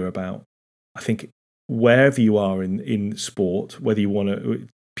earlier about, I think wherever you are in sport, whether you want to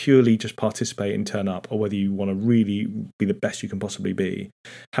purely just participate and turn up, or whether you want to really be the best you can possibly be,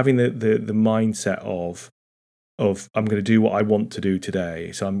 having the mindset of I'm going to do what I want to do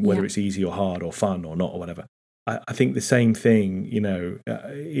today. So whether it's easy or hard or fun or not or whatever. I think the same thing, you know,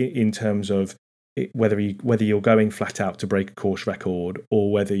 in terms of whether you're going flat out to break a course record,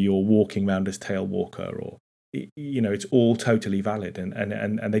 or whether you're walking around as tail walker, or it's all totally valid,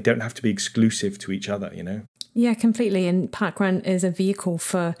 and they don't have to be exclusive to each other, Yeah, completely. And Parkrun is a vehicle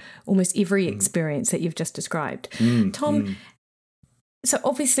for almost every experience that you've just described. Tom, so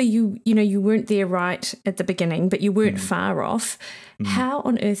obviously you weren't there right at the beginning, but you weren't far off. How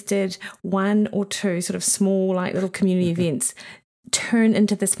on earth did one or two sort of small, like little community events turn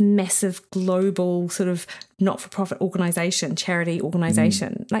into this massive global sort of not-for-profit organisation, charity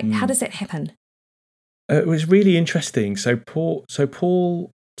organisation? How does that happen? It was really interesting. So Paul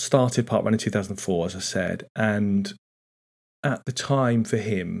started Parkrun in 2004, as I said, and at the time for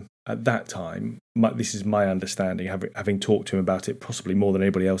him, at that time, this is my understanding, having talked to him about it possibly more than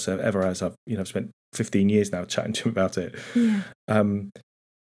anybody else ever has. I've spent 15 years now chatting to him about it. Yeah.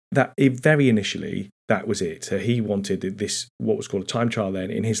 Very initially, that was it. So he wanted this, what was called a time trial then,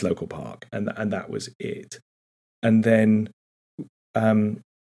 in his local park, and that was it. And then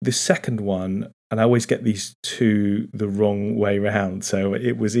the second one, and I always get these two the wrong way round. So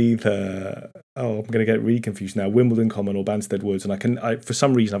it was either, I'm going to get really confused now, Wimbledon Common or Banstead Woods. And I for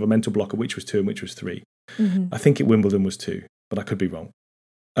some reason, I have a mental block of which was 2 and which was 3. I think Wimbledon was 2, but I could be wrong.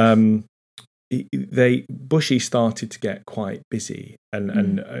 Bushy started to get quite busy,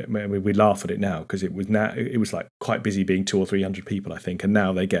 and I mean, we laugh at it now because it was like quite busy being 200 or 300 people, I think, and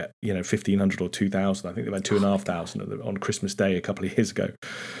now they get 1,500 or 2,000. I think they've had 2,500 on Christmas Day a couple of years ago.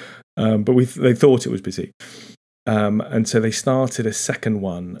 But they thought it was busy, and so they started a second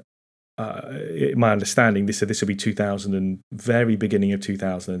one. My understanding, this will be 2000 and very beginning of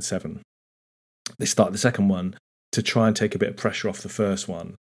 2007. They started the second one to try and take a bit of pressure off the first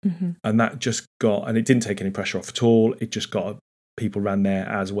one. And that just and it didn't take any pressure off at all. It just got people ran there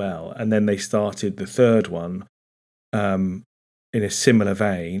as well. And then they started the third one in a similar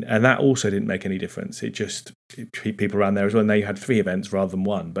vein. And that also didn't make any difference. People ran there as well. And they had 3 events rather than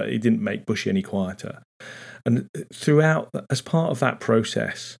 1, but it didn't make Bushy any quieter. And throughout, as part of that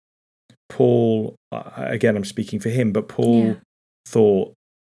process, Paul, again, I'm speaking for him, but Paul thought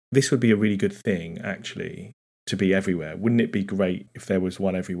this would be a really good thing, actually, to be everywhere. Wouldn't it be great if there was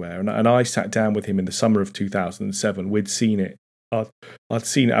one everywhere? And I sat down with him in the summer of 2007. We'd seen it. I'd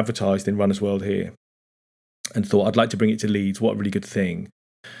seen it advertised in Runner's World here and thought, I'd like to bring it to Leeds. What a really good thing.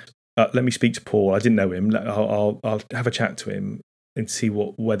 Let me speak to Paul. I didn't know him. I'll have a chat to him and see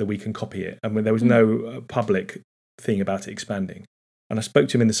whether we can copy it. I mean, there was no public thing about it expanding. And I spoke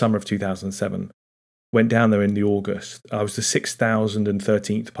to him in the summer of 2007. Went down there in the August. I was the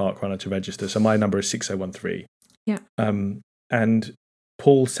 6,013th park runner to register, so my number is 6013. Yeah. And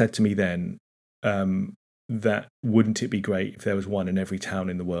Paul said to me then that wouldn't it be great if there was one in every town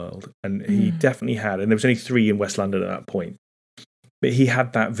in the world? And he definitely had. And there was only 3 in West London at that point. But he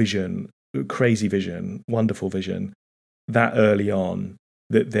had that vision, crazy vision, wonderful vision, that early on,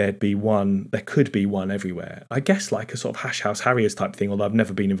 that there could be one everywhere. I guess like a sort of Hash House Harriers type thing, although I've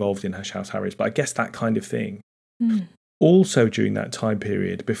never been involved in Hash House Harriers, but I guess that kind of thing. Also during that time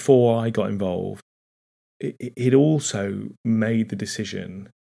period, before I got involved, it also made the decision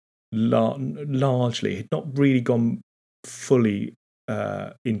largely, had not really gone fully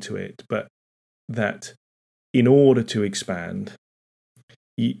into it, but that in order to expand,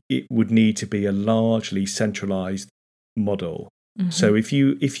 it would need to be a largely centralized model. So if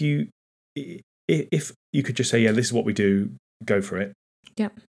you could just say, yeah, this is what we do, go for it.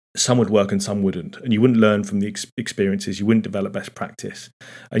 Yep. Some would work and some wouldn't, and you wouldn't learn from the experiences. You wouldn't develop best practice,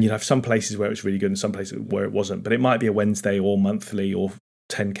 and you'd have some places where it was really good and some places where it wasn't. But it might be a Wednesday or monthly or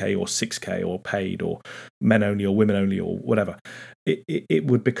 10k or 6k or paid or men only or women only or whatever. It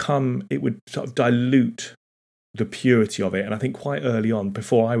would sort of dilute the purity of it. And I think quite early on,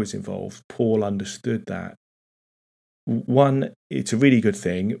 before I was involved, Paul understood that. 1, it's a really good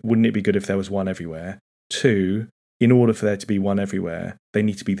thing. Wouldn't it be good if there was one everywhere? 2, in order for there to be one everywhere, they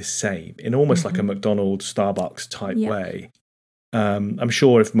need to be the same in almost like a McDonald's, Starbucks type way. I'm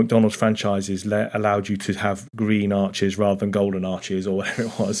sure if McDonald's franchises allowed you to have green arches rather than golden arches or whatever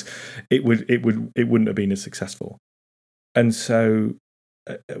it was, it wouldn't have been as successful. And so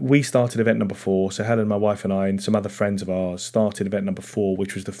we started event number 4. So Helen, my wife, and I, and some other friends of ours started event number 4,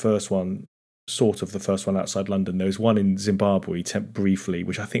 which was the first one. Sort of the first one outside London. There was one in Zimbabwe briefly,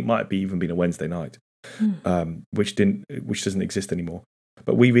 which I think might have even been a Wednesday night, which doesn't exist anymore.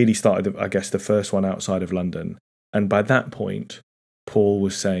 But we really started, I guess, the first one outside of London. And by that point, Paul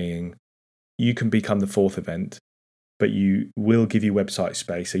was saying, you can become the 4th event, but we'll give you website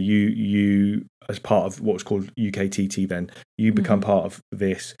space. So you as part of what's called UKTT then, you become part of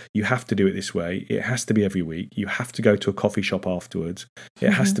this. You have to do it this way. It has to be every week. You have to go to a coffee shop afterwards. It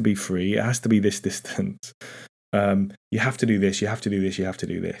has to be free. It has to be this distance. You have to do this. You have to do this. You have to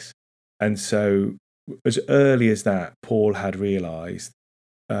do this. And so as early as that, Paul had realised.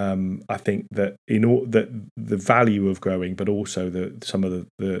 I think that that the value of growing, but also some of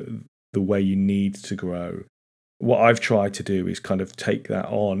the way you need to grow. What I've tried to do is kind of take that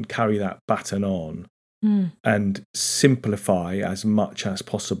on, carry that baton on, and simplify as much as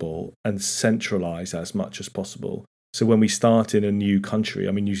possible and centralise as much as possible. So when we start in a new country,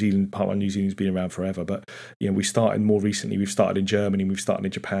 I mean, New Zealand, part of New Zealand's been around forever, but we started more recently. We've started in Germany, we've started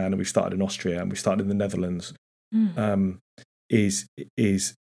in Japan, and we've started in Austria, and we've started in the Netherlands.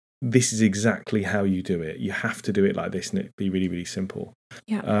 This is exactly how you do it. You have to do it like this, and it'd be really, really simple.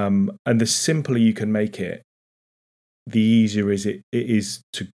 Yeah. And the simpler you can make it, the easier it is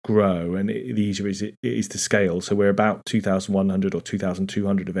to grow, and the easier it is to scale. So we're about 2,100 or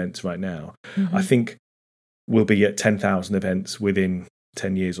 2,200 events right now. I think we'll be at 10,000 events within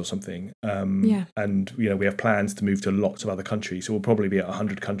 10 years or something. And we have plans to move to lots of other countries. So we'll probably be at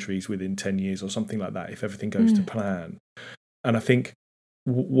 100 countries within 10 years or something like that if everything goes to plan. And I think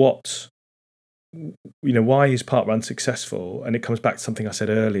why is Parkrun successful? And it comes back to something I said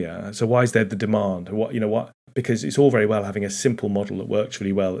earlier. So why is there the demand? Because it's all very well having a simple model that works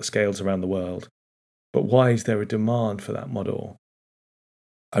really well, that scales around the world. But why is there a demand for that model?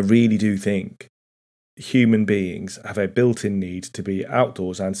 I really do think human beings have a built-in need to be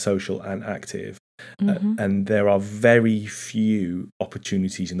outdoors and social and active. And there are very few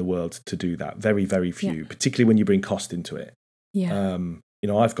opportunities in the world to do that. Very, very few, particularly when you bring cost into it.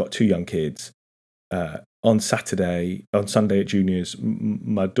 I've got 2 young kids. On Sunday at Juniors,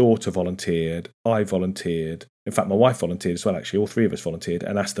 my daughter volunteered, I volunteered. In fact, my wife volunteered as well, actually. All 3 of us volunteered,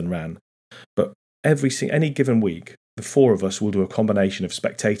 and Aston ran. But any given week, the 4 of us will do a combination of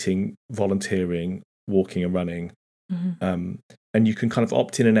spectating, volunteering, walking and running. And you can kind of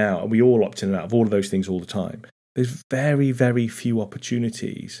opt in and out, and we all opt in and out of all of those things all the time. There's very, very few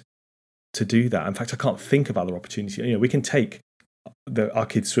opportunities to do that. In fact, I can't think of other opportunities. We can take our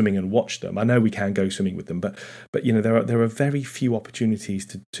kids swimming and watch them. I know we can go swimming with them, but there are very few opportunities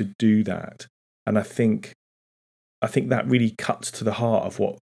to do that. And I think that really cuts to the heart of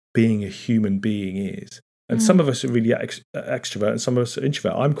what being a human being is. And some of us are really extrovert, and some of us are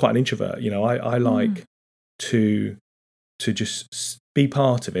introvert. I'm quite an introvert. I like to just be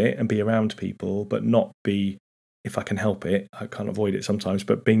part of it and be around people, but not be, if I can help it, I can't avoid it sometimes,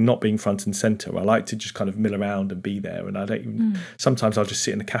 but not being front and centre. I like to just kind of mill around and be there. And I don't even, sometimes I'll just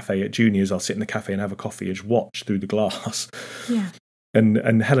sit in the cafe at Juniors, I'll sit in the cafe and have a coffee and just watch through the glass. Yeah.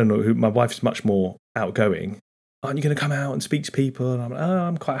 And Helen, who my wife is much more outgoing, aren't you going to come out and speak to people? And I'm like,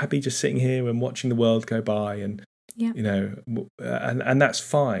 I'm quite happy just sitting here and watching the world go by. And, and that's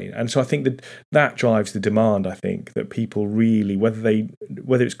fine. And so I think that drives the demand. I think that people really,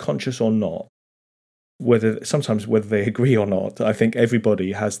 whether it's conscious or not, whether they agree or not, I think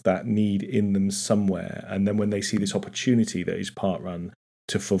everybody has that need in them somewhere. And then when they see this opportunity that is Parkrun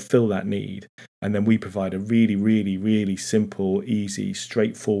to fulfill that need, and then we provide a really, really, really simple, easy,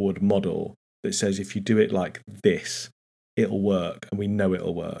 straightforward model that says if you do it like this, it'll work, and we know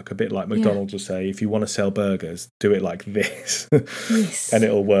it'll work. A bit like McDonald's will say, if you want to sell burgers, do it like this, and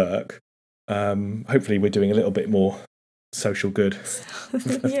it'll work. Hopefully we're doing a little bit more social good.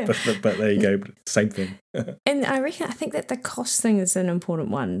 but there you go, same thing. And I think that the cost thing is an important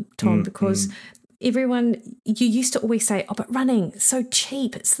one, Tom, because everyone, you used to always say, but running, so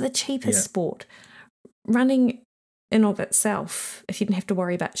cheap, it's the cheapest sport. Running in of itself, if you didn't have to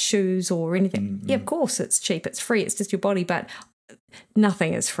worry about shoes or anything, of course it's cheap, it's free, it's just your body, but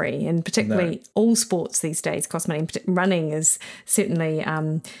nothing is free, and particularly all sports these days cost money. Running is certainly,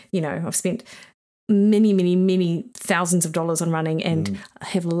 I've spent many thousands of dollars on running and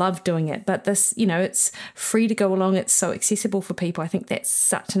have loved doing it, but this, it's free to go along, it's so accessible for people. I think that's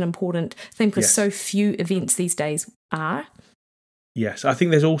such an important thing, because so few events these days are. Yes, I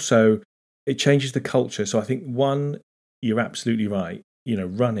think there's also, it changes the culture. So I think, one, you're absolutely right,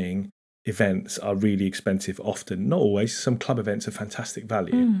 running events are really expensive often, not always. Some club events are fantastic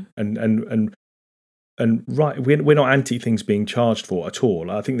value, and right, we're not anti things being charged for at all.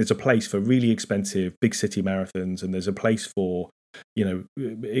 I think there's a place for really expensive big city marathons, and there's a place for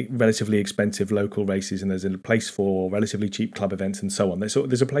relatively expensive local races, and there's a place for relatively cheap club events, and so on.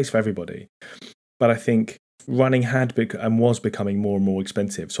 There's a place for everybody. But I think running was becoming more and more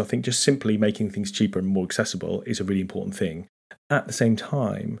expensive. So I think just simply making things cheaper and more accessible is a really important thing. At the same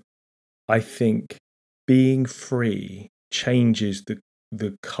time, I think being free changes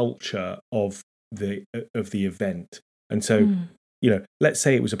the culture of the event. And so let's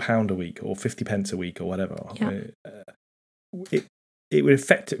say it was £1 a week or 50 pence a week or whatever. It would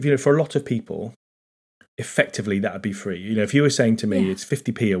affect, for a lot of people, effectively that would be free. You know, if you were saying to me it's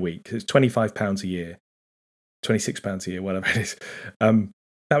 50p a week, it's £25 a year, £26 a year, whatever it is,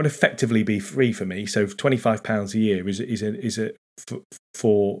 that would effectively be free for me. So £25 a year is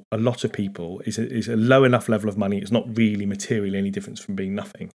for a lot of people is a low enough level of money. It's not really materially any difference from being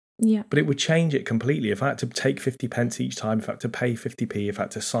nothing. Yeah. But it would change it completely if I had to take 50p each time, if I had to pay 50p, if I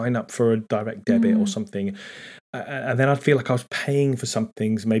had to sign up for a direct debit or something. And then I'd feel like I was paying for some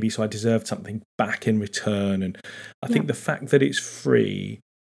things, maybe so I deserved something back in return. And I think the fact that it's free,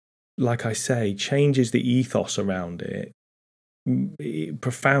 like I say, changes the ethos around it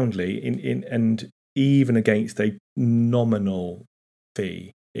profoundly and even against a nominal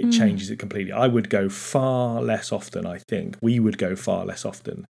fee. It changes it completely. I would go far less often, I think. We would go far less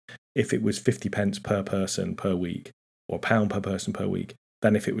often if it was 50p per person per week or £1 per person per week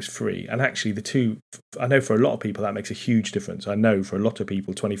than if it was free. And actually the two, I know for a lot of people that makes a huge difference. I know for a lot of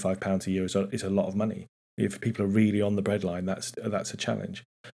people £25 a year is a lot of money. If people are really on the breadline, that's a challenge.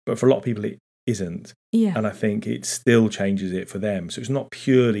 But for a lot of people it isn't. Yeah. And I think it still changes it for them. So it's not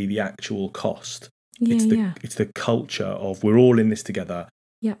purely the actual cost. It's the culture of we're all in this together.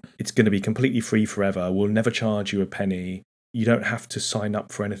 Yeah. It's going to be completely free forever. We'll never charge you a penny. You don't have to sign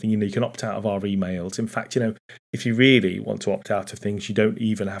up for anything. You know, you can opt out of our emails. In fact, you know, if you really want to opt out of things, you don't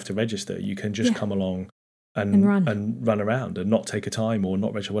even have to register. You can just come along and run around and not take a time or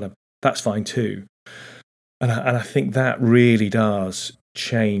not register, whatever. That's fine too. And I think that really does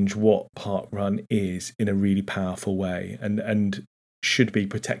change what Parkrun is in a really powerful way and should be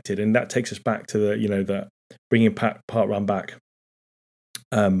protected. And that takes us back to the bringing Parkrun back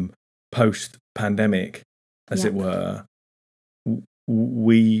post pandemic, as it were.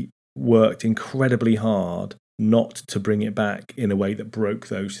 We worked incredibly hard not to bring it back in a way that broke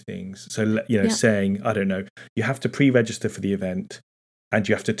those things. So, saying, I don't know, you have to pre-register for the event and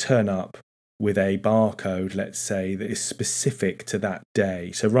you have to turn up with a barcode, let's say, that is specific to that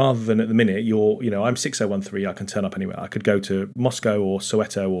day. So rather than at the minute, I'm 6013, I can turn up anywhere. I could go to Moscow or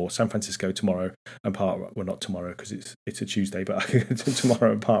Soweto or San Francisco tomorrow and parkrun. Well, not tomorrow because it's a Tuesday, but I could go to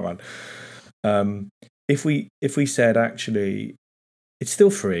tomorrow and parkrun. If we said, actually, it's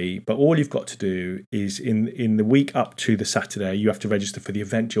still free, but all you've got to do is in the week up to the Saturday, you have to register for the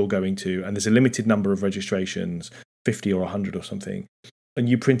event you're going to, and there's a limited number of registrations, 50 or 100 or something. And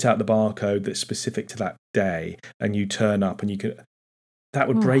you print out the barcode that's specific to that day, and you turn up, and that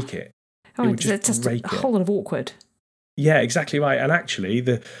would break it. Oh, it would just break a whole lot of awkward. Yeah, exactly right. And actually,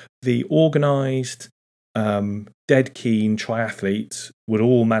 the organised, dead keen triathletes would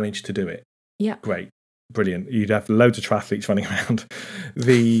all manage to do it. Yeah, great, brilliant. You'd have loads of triathletes running around.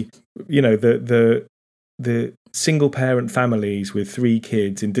 The single parent families with 3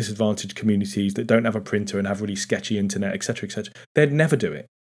 kids in disadvantaged communities that don't have a printer and have really sketchy internet, etc., they'd never do it.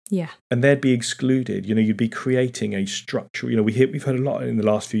 Yeah. And they'd be excluded. You'd be creating a structure. We've heard a lot in the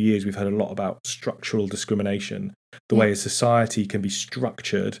last few years, we've heard a lot about structural discrimination, the way a society can be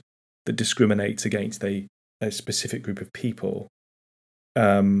structured that discriminates against a specific group of people,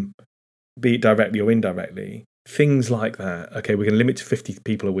 be it directly or indirectly. Things like that. Okay, we're going to limit to 50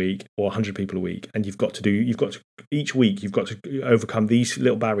 people a week or 100 people a week, and each week you've got to overcome these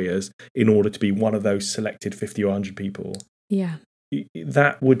little barriers in order to be one of those selected 50 or 100 people. Yeah.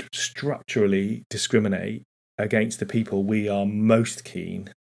 That would structurally discriminate against the people we are most keen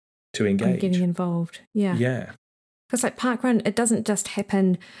to engage. Getting involved. Yeah. Yeah. Because like Parkrun, it doesn't just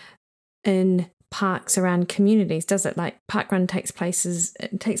happen in parks around communities, does it? Like Parkrun takes place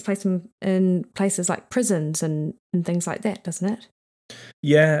in places like prisons and things like that, doesn't it?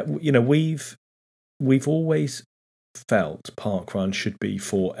 Yeah, we've always felt Parkrun should be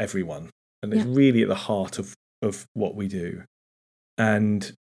for everyone, and it's really at the heart of what we do.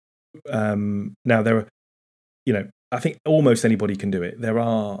 And now there are, I think almost anybody can do it. There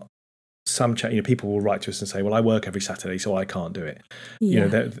are some people will write to us and say, well, I work every Saturday, so I can't do it.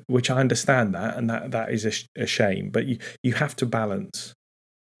 Yeah. Which I understand that, and that is a shame. But you have to balance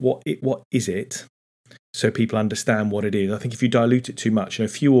what is it, so people understand what it is. I think if you dilute it too much, a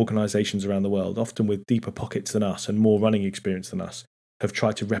few organisations around the world, often with deeper pockets than us and more running experience than us, have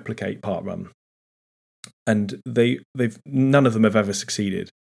tried to replicate Parkrun, and none of them have ever succeeded.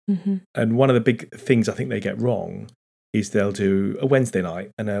 Mm-hmm. And one of the big things I think they get wrong is they'll do a Wednesday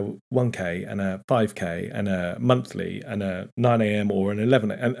night and a 1K and a 5K and a monthly and a 9 a.m. or an 11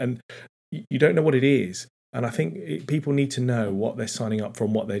 and you don't know what it is. And I think people need to know what they're signing up for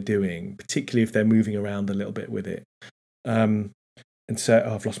and what they're doing, particularly if they're moving around a little bit with it. And so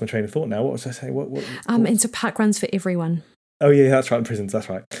I've lost my train of thought now. What was I saying? What? And so Parkrun's for everyone. Oh yeah, that's right. In prisons, that's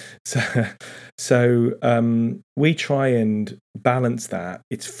right. So we try and balance that.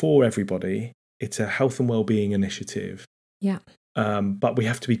 It's for everybody. a health and well-being initiative. Yeah. But we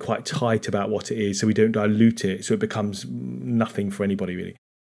have to be quite tight about what it is, so we don't dilute it, so it becomes nothing for anybody really.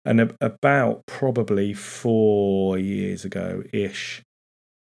 And about probably 4 years ago ish,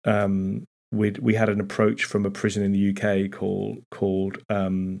 we had an approach from a prison in the UK called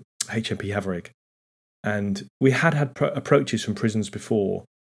HMP Havering, and we had approaches from prisons before,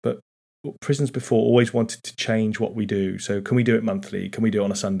 but prisons before always wanted to change what we do. So can we do it monthly? Can we do it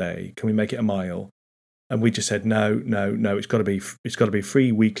on a Sunday? Can we make it a mile? And we just said no. It's got to be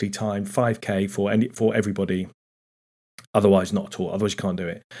free weekly time, 5K for everybody. Otherwise, not at all. Otherwise, you can't do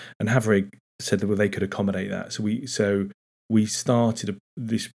it. And Havering said that they could accommodate that. So we started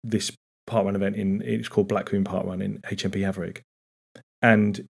this parkrun event it's called Black Moon Parkrun in HMP Havering,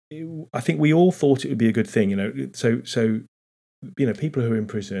 and I think we all thought it would be a good thing. So people who are in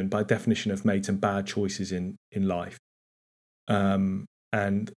prison by definition have made some bad choices in life, and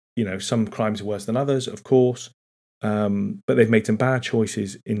some crimes are worse than others, of course, but they've made some bad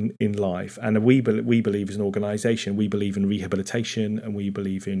choices in life. And we believe as an organisation, we believe in rehabilitation, and we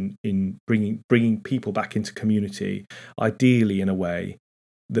believe in bringing people back into community, ideally in a way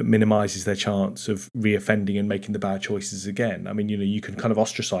that minimises their chance of reoffending and making the bad choices again. I mean, you can kind of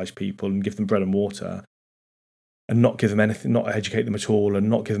ostracise people and give them bread and water, and not give them anything, not educate them at all, and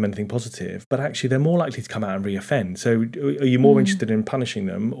not give them anything positive. But actually, they're more likely to come out and reoffend. So, are you more interested in punishing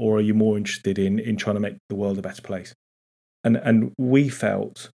them, or are you more interested in trying to make the world a better place? And we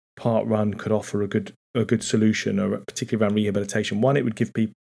felt Parkrun could offer a good solution, or particularly around rehabilitation. One, it would give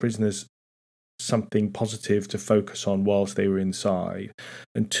prisoners something positive to focus on whilst they were inside,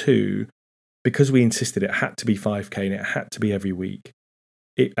 and two, because we insisted it had to be 5K and it had to be every week,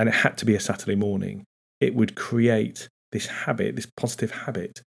 and it had to be a Saturday morning, it would create this habit, this positive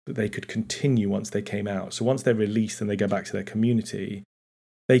habit that they could continue once they came out. So once they're released and they go back to their community,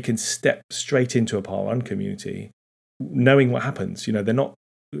 they can step straight into a parkrun community, knowing what happens. They're not,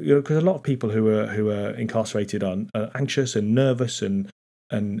 because a lot of people who are incarcerated are anxious and nervous and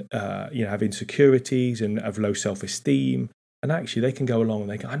have insecurities and have low self-esteem. And actually, they can go along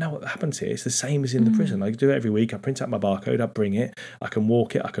and they go, I know what happens here. It's the same as in the prison. I do it every week. I print out my barcode. I bring it. I can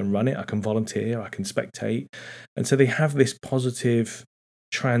walk it. I can run it. I can volunteer. I can spectate. And so they have this positive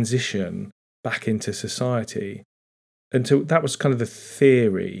transition back into society. And so that was kind of the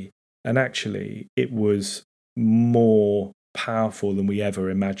theory. And actually, it was more powerful than we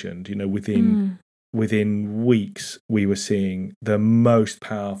ever imagined. Within weeks, we were seeing the most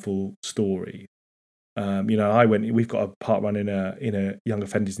powerful story. We've got a parkrun in a young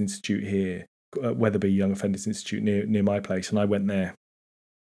offenders institute here, Wetherby Young Offenders Institute near my place, and I went there.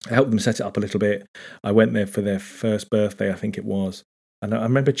 I helped them set it up a little bit. I went there for their first birthday, I think it was, and I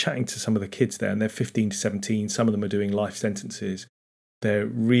remember chatting to some of the kids there, and they're 15 to 17. Some of them are doing life sentences. They're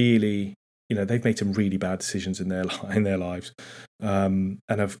really, they've made some really bad decisions in their lives, and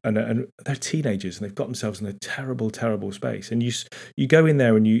they're teenagers, and they've got themselves in a terrible, terrible space. And you go in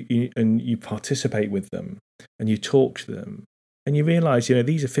there and you participate with them, and you talk to them, and you realise,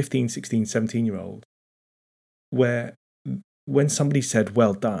 these are 15, 16, 17-year-olds, where when somebody said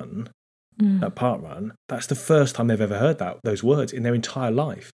 "well done" at Parkrun, that's the first time they've ever heard those words in their entire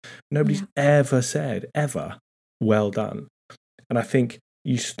life. Nobody's ever said "well done," and I think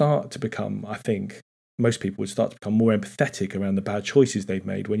you start to become, I think most people would start to become more empathetic around the bad choices they've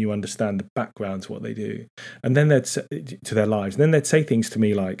made when you understand the background to what they do, and then they'd say, to their lives. And then they'd say things to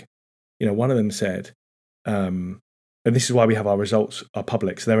me like, one of them said, and this is why we have our results are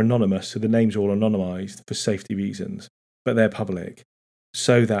public. So they're anonymous. So the names are all anonymized for safety reasons, but they're public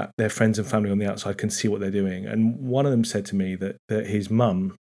so that their friends and family on the outside can see what they're doing. And one of them said to me that his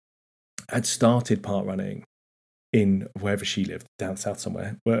mum had started parkrunning in wherever she lived, down south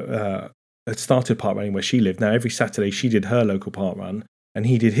somewhere, had started parkrunning where she lived. Now, every Saturday she did her local parkrun, and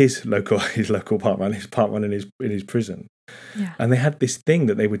he did his local parkrun in his prison. Yeah. And they had this thing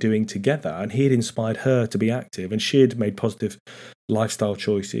that they were doing together, and he had inspired her to be active, and she had made positive lifestyle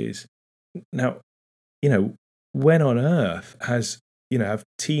choices. Now, when on earth have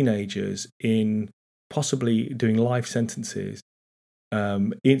teenagers in possibly doing life sentences,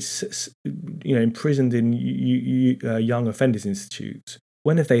 it's imprisoned in young offenders institutes,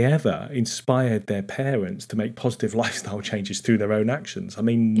 when have they ever inspired their parents to make positive lifestyle changes through their own actions? I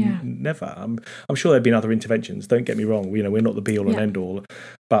mean, never. I'm sure there have been other interventions. Don't get me wrong. We're not the be all and end all,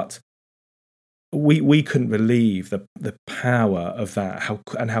 but we couldn't believe the power of that, how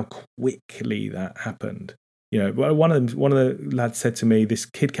quickly that happened. One of the lads said to me, this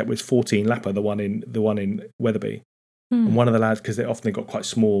kid kept with 14 Lapper, the one in Wetherby, and one of the lads, because they often got quite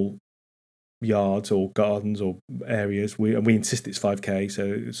small yards or gardens or areas. We insist it's 5K,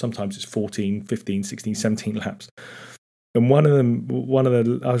 so sometimes it's 14, 15, 16, 17 laps. And one of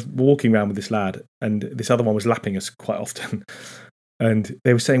the I was walking around with this lad, and this other one was lapping us quite often. And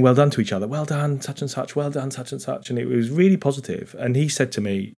they were saying, well done to each other. Well done, such and such. Well done, such and such. And it was really positive. And he said to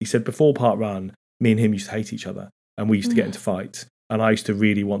me, before Park Run, me and him used to hate each other. And we used to get into fights. And I used to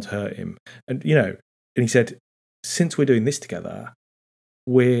really want to hurt him. And, and he said, since we're doing this together,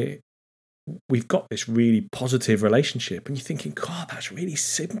 we've got this really positive relationship. And you're thinking, God, that's really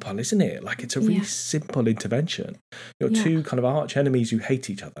simple, isn't it? Like, it's a really simple intervention. You're two kind of arch enemies who hate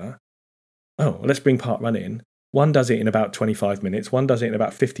each other. Oh, well, let's bring Park Run in. One does it in about 25 minutes. One does it in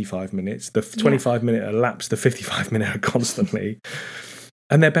about 55 minutes. The 25-minute elapsed, the 55-minute constantly.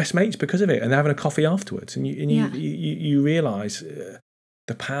 And they're best mates because of it. And they're having a coffee afterwards. And you realise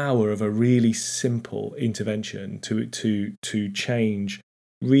the power of a really simple intervention to change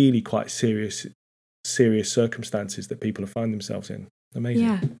really quite serious circumstances that people have found themselves in. Amazing.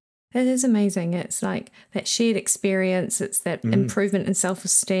 Yeah, it is amazing. It's like that shared experience. It's that improvement in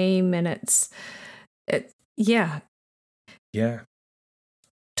self-esteem, and it's. Yeah.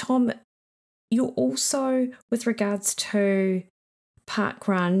 Tom, you're also, with regards to Park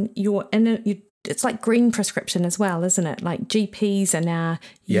Run, it's like green prescription as well, isn't it? Like GPs are now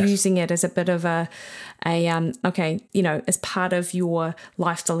using it as a bit of as part of your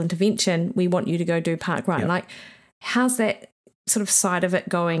lifestyle intervention, we want you to go do Park Run. Like, how's that sort of side of it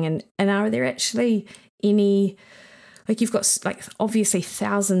going? And are there actually any... Like, you've got, like, obviously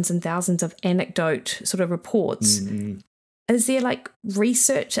thousands and thousands of anecdote sort of reports. Mm-hmm. Is there, like,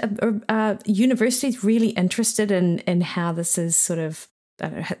 research, universities really interested in how this is sort of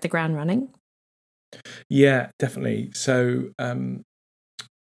hit the ground running? Yeah, definitely. So the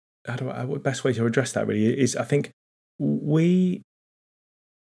best way to address that really is, I think when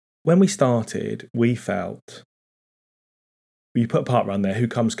we started, we felt... You put a Park Run there, who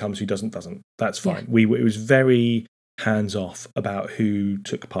comes, who doesn't. That's fine. Yeah. It was very... hands off about who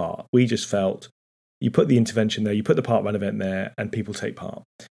took part. We just felt you put the intervention there, you put the Park Run event there, and people take part,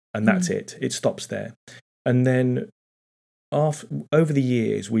 and that's it. It stops there. And then over the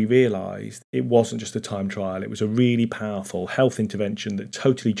years, we realised it wasn't just a time trial. It was a really powerful health intervention that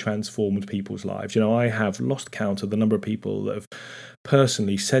totally transformed people's lives. I have lost count of the number of people that have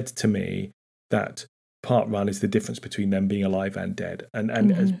personally said to me that Park Run is the difference between them being alive and dead. And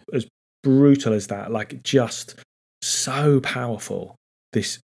as brutal as that, like, just so powerful,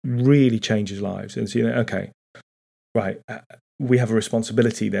 this really changes lives. And so, okay, right, we have a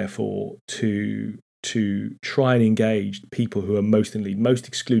responsibility, therefore, to try and engage people who are most in need, most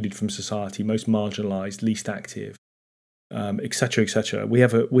excluded from society, most marginalised, least active, etc., etc. We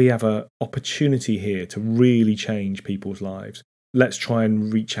have a opportunity here to really change people's lives. Let's try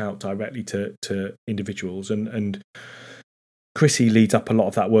and reach out directly to individuals. And Chrissy leads up a lot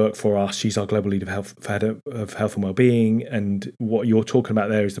of that work for us. She's our global lead of health and wellbeing. And what you're talking about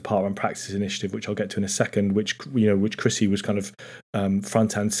there is the Park Run Practice Initiative, which I'll get to in a second, which Chrissy was kind of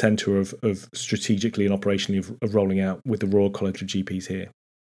front and centre of strategically and operationally of rolling out with the Royal College of GPs here.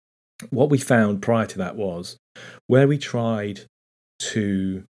 What we found prior to that was where we tried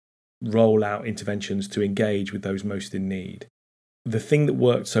to roll out interventions to engage with those most in need. The thing that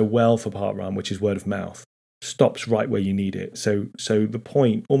worked so well for Park Run, which is word of mouth, stops right where you need it. So the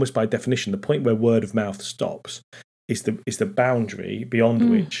point, almost by definition, the point where word of mouth stops is the boundary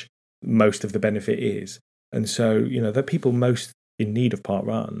beyond which most of the benefit is. And so, the people most in need of Park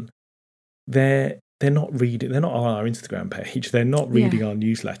Run, they're not reading, they're not on our Instagram page, they're not reading our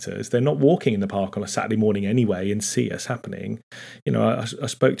newsletters, they're not walking in the park on a Saturday morning anyway and see us happening. I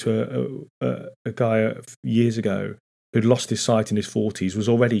spoke to a guy years ago who'd lost his sight in his 40s, was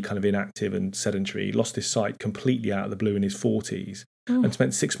already kind of inactive and sedentary, lost his sight completely out of the blue in his 40s, and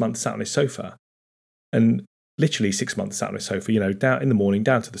spent 6 months sat on his sofa. And literally 6 months sat on his sofa, down in the morning,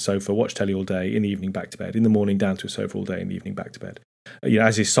 down to the sofa, watch telly all day, in the evening back to bed, in the morning down to a sofa all day, in the evening back to bed,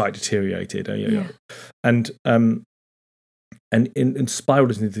 as his sight deteriorated. And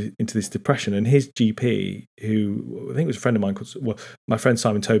spiraled into this depression. And his GP, who I think was a friend of mine, my friend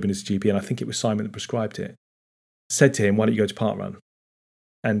Simon Tobin is a GP, and I think it was Simon that prescribed it, said to him, why don't you go to Park Run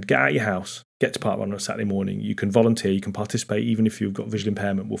and get out of your house, get to Park Run on a Saturday morning. You can volunteer, you can participate, even if you've got visual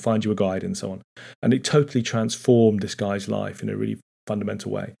impairment, we'll find you a guide and so on. And it totally transformed this guy's life in a really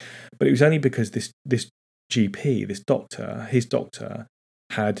fundamental way. But it was only because this GP, his doctor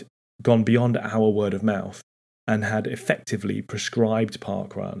had gone beyond our word of mouth and had effectively prescribed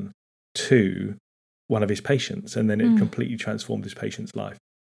Park Run to one of his patients. And then it completely transformed his patient's life.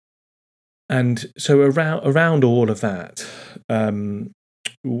 And so around all of that,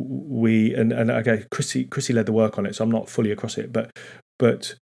 we and okay, Chrissy led the work on it, so I'm not fully across it,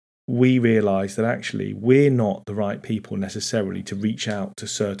 but we realised that actually we're not the right people necessarily to reach out to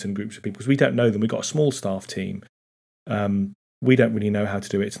certain groups of people because we don't know them. We've got a small staff team. We don't really know how to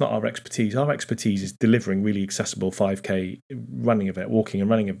do it. It's not our expertise. Our expertise is delivering really accessible 5K running event, walking and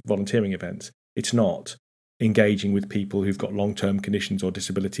running volunteering events. It's not engaging with people who've got long-term conditions or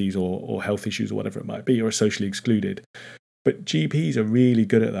disabilities or health issues or whatever it might be, or are socially excluded. But GPs are really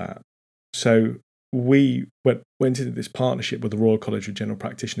good at that. So we went into this partnership with the Royal College of General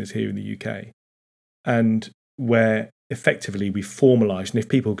Practitioners here in the UK, and where effectively we formalised, and if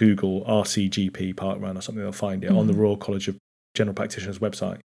people Google RCGP Parkrun or something, they'll find it on the Royal College of General Practitioners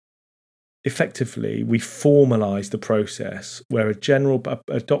website. Effectively, we formalised the process where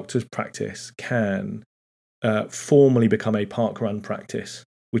a doctor's practice can formally become a parkrun practice,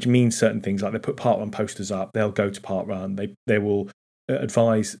 which means certain things like they put parkrun posters up, they'll go to parkrun, they will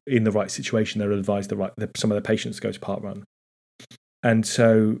advise in the right situation, they'll advise some of the patients to go to parkrun. And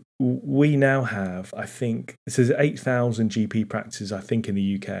so we now have, I think, there's 8,000 GP practices, I think, in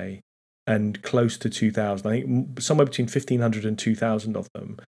the UK, and close to 2,000. I think somewhere between 1,500 and 2,000 of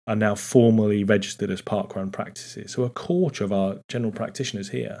them are now formally registered as parkrun practices. So a quarter of our general practitioners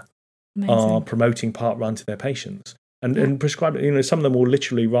here are promoting parkrun to their patients and prescribe it. Some of them will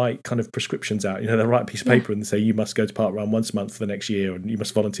literally write kind of prescriptions out. They'll write a piece of paper and say, you must go to parkrun once a month for the next year, and you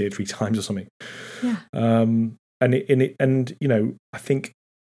must volunteer 3 times or something. Yeah. I think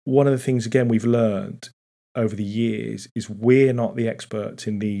one of the things, again, we've learned over the years is we're not the experts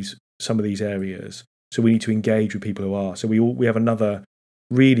in some of these areas. So we need to engage with people who are. So we have another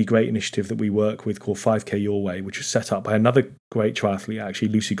really great initiative that we work with called 5K Your Way, which was set up by another great triathlete, actually,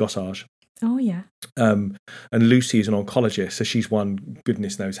 Lucy Gossage. Oh, yeah. And Lucy is an oncologist, so she's won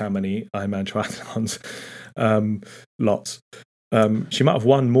goodness knows how many Ironman triathlons, lots. She might have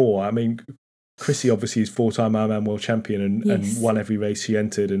won more. I mean, Chrissy obviously is 4-time Ironman world champion and won every race she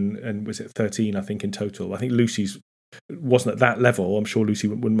entered, and was it 13, I think, in total. I think Lucy's wasn't at that level. I'm sure Lucy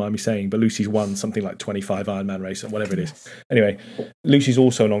wouldn't mind me saying, but Lucy's won something like 25 Ironman races, whatever it is. Anyway, Lucy's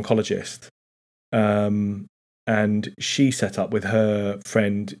also an oncologist. And she set up with her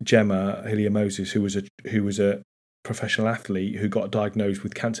friend Gemma Hillier Moses, who was a professional athlete who got diagnosed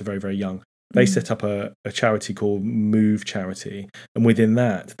with cancer very, very young. They set up a charity called Move Charity, and within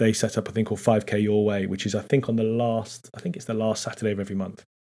that, they set up a thing called 5K Your Way, which is I think it's the last Saturday of every month.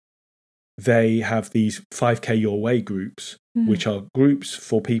 They have these 5K Your Way groups, which are groups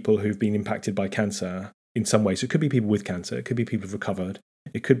for people who've been impacted by cancer in some way. So it could be people with cancer, it could be people who've recovered,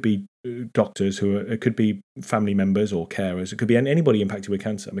 it could be doctors it could be family members or carers, it could be anybody impacted with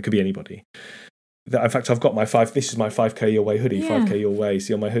cancer. It could be anybody. In fact, I've got this is my 5K Your Way hoodie, 5K Your Way,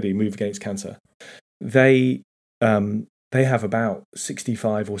 see on my hoodie, Move Against Cancer. They have about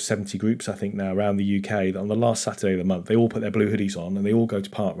 65 or 70 groups, I think, now around the UK that on the last Saturday of the month, they all put their blue hoodies on and they all go to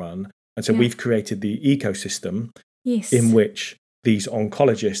parkrun. And so we've created the ecosystem in which these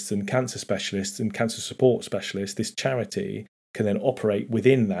oncologists and cancer specialists and cancer support specialists, this charity, can then operate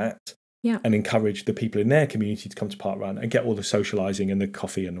within that and encourage the people in their community to come to parkrun and get all the socialising and the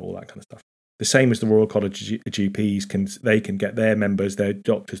coffee and all that kind of stuff. The same as the Royal College of GPs they can get their members, their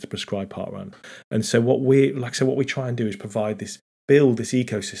doctors, to prescribe parkrun. And so what we try and do is build this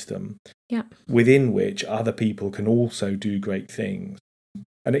ecosystem within which other people can also do great things.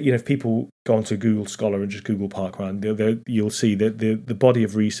 And if people go onto Google Scholar and just Google parkrun, you'll see that the body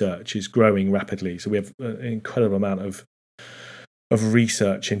of research is growing rapidly. So we have an incredible amount of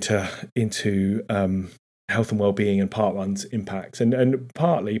research into health and well-being and parkrun's impacts, and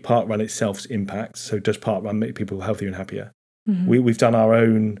partly parkrun itself's impacts. So does parkrun make people healthier and happier? We did our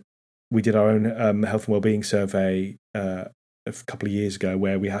own health and well-being survey a couple of years ago,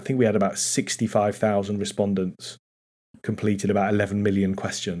 where I think we had about 65,000 respondents, completed about 11 million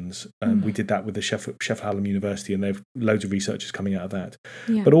questions. We did that with the Sheffield Hallam University, and they've loads of researchers coming out of that.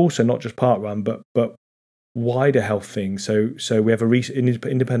 But also not just parkrun, but wider health things. So we have an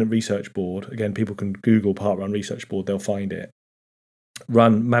independent research board. Again, people can Google Parkrun Research Board, they'll find it.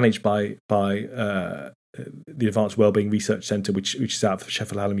 Managed by the Advanced Wellbeing Research Centre, which is out of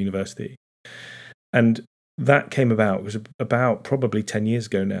Sheffield Hallam University. And that came about, it was about probably 10 years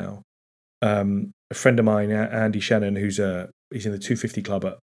ago now. A friend of mine, Andy Shannon, he's in the 250 Club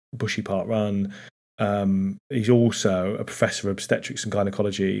at Bushy Park Run. He's also a professor of obstetrics and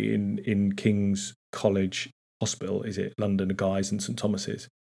gynecology in King's College Hospital, London, Guy's and St Thomas's.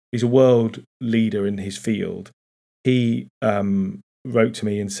 He's a world leader in his field. He wrote to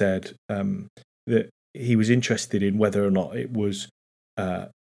me and said that he was interested in whether or not it was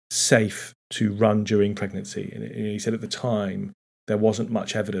safe to run during pregnancy. And he said at the time, there wasn't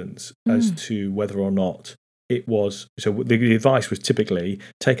much evidence as to whether or not it was. So the advice was typically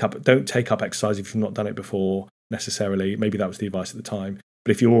don't take up exercise if you've not done it before necessarily. Maybe that was the advice at the time.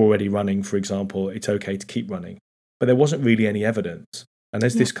 But if you're already running, for example, it's okay to keep running. But there wasn't really any evidence. And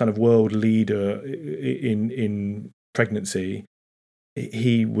as this kind of world leader in pregnancy,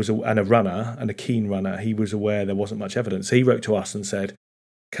 he was and a runner and a keen runner. He was aware there wasn't much evidence. So he wrote to us and said,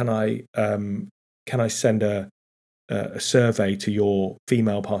 "Can I send a survey to your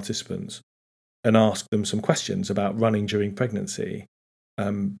female participants and ask them some questions about running during pregnancy?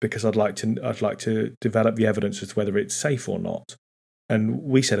 Because I'd like to develop the evidence as to whether it's safe or not." And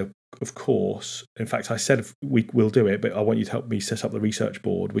we said, of course. In fact, I said, we'll do it, but I want you to help me set up the research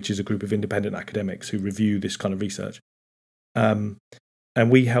board, which is a group of independent academics who review this kind of research. And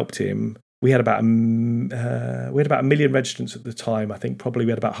we helped him. We had about a million registrants at the time. I think probably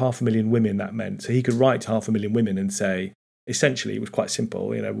we had about 500,000 women. That meant so he could write to 500,000 women and say, essentially, it was quite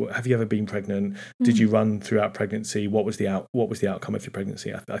simple. Have you ever been pregnant? Did you run throughout pregnancy? What was the outcome of your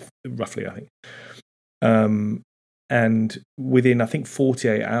pregnancy? Roughly, I think. And within, I think,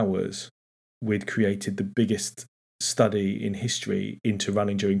 48 hours, we'd created the biggest study in history into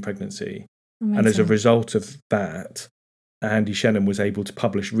running during pregnancy. Amazing. And as a result of that, Andy Shannon was able to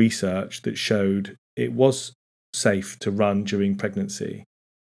publish research that showed it was safe to run during pregnancy.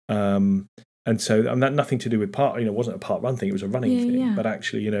 And so that nothing to do with it wasn't a part run thing, it was a running thing. Yeah. But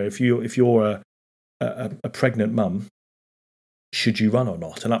actually, if you're a pregnant mum, should you run or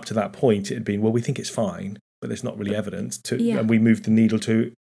not? And up to that point, it had been, well, we think it's fine, but there's not really evidence and we moved the needle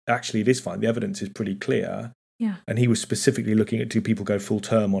to actually it is fine. The evidence is pretty clear. Yeah. And he was specifically looking at do people go full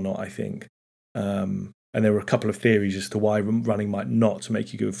term or not, I think. And there were a couple of theories as to why running might not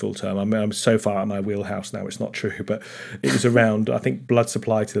make you go full term. I mean, I'm so far out of my wheelhouse now, it's not true, but it was around, I think, blood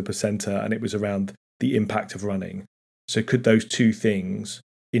supply to the placenta, and it was around the impact of running. So could those two things,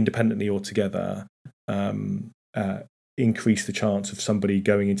 independently or together, increase the chance of somebody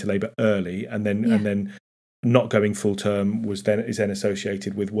going into labour early and then not going full term is then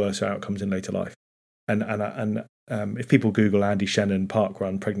associated with worse outcomes in later life. And if people Google Andy Shannon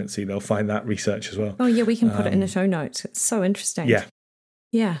parkrun pregnancy, they'll find that research as well. Oh yeah, we can put it in the show notes. It's so interesting.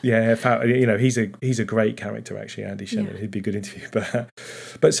 Yeah. He's a great character actually, Andy Shannon. He'd be a good interview.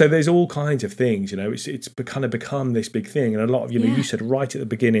 But so there's all kinds of things. It's kind of become this big thing, and a lot of you said right at the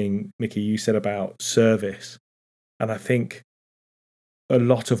beginning, Mickey, you said about service, and I think a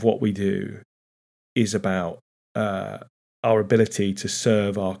lot of what we do is about our ability to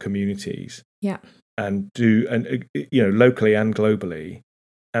serve our communities, and locally and globally,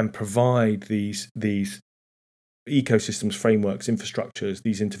 and provide these ecosystems, frameworks, infrastructures,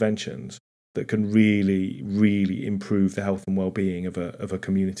 these interventions that can really, really improve the health and well-being of a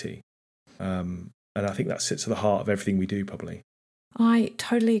community. And I think that sits at the heart of everything we do, probably. I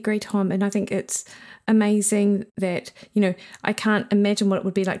totally agree, Tom. And I think it's amazing that, I can't imagine what it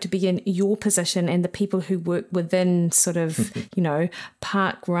would be like to be in your position and the people who work within sort of,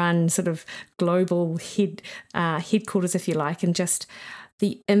 park run, sort of global headquarters, if you like, and just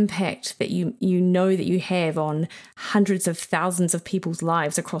the impact that you that you have on hundreds of thousands of people's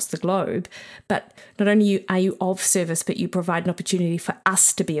lives across the globe. But not only are you of service, but you provide an opportunity for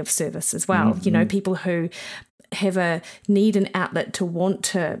us to be of service as well. Mm-hmm. People who have a need and outlet to want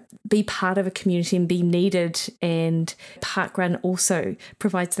to be part of a community and be needed, and Parkrun also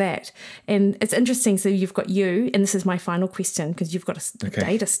provides that. And it's interesting, so you've got and this is my final question because you've got a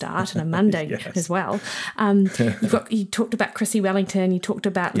day to start and a Monday as well. You talked about Chrissie Wellington, you talked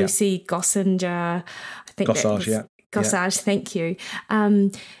about Lucy Gossinger, I think Gossage, thank you.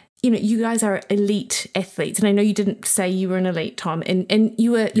 You guys are elite athletes, and I know you didn't say you were an elite, Tom, and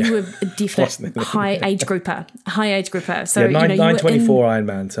you were a definite high age grouper. So 9:24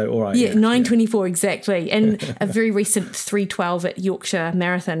 Ironman, so all right. 9:24 exactly, and a very recent 3:12 at Yorkshire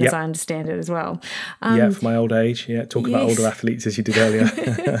Marathon, as I understand it as well. For my old age. Yeah, talk about older athletes as you did earlier.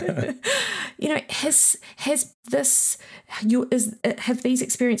 Have these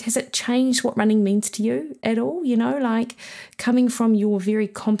experiences, has it changed what running means to you at all? Like coming from your very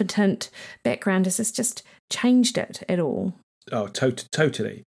competent background, has this just changed it at all? Oh,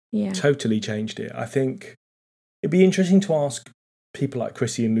 totally. Yeah. Totally changed it. I think it'd be interesting to ask people like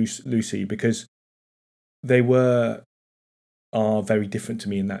Chrissie and Lucy, because they are very different to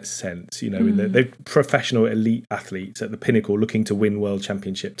me in that sense. They're professional elite athletes at the pinnacle, looking to win world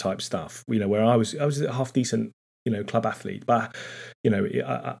championship type stuff. Where I was a half decent, club athlete, but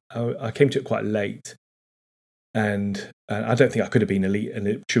I came to it quite late, and I don't think I could have been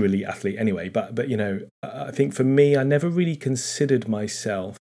a true elite athlete anyway. But I think for me, I never really considered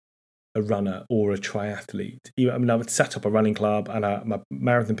myself a runner or a triathlete. I mean, I've set up a running club, and my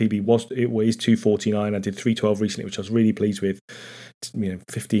marathon PB is 2:49. I did 3:12 recently, which I was really pleased with.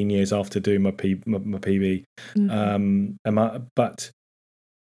 15 years after doing my PB, but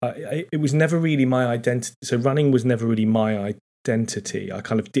it was never really my identity. So running was never really my identity. I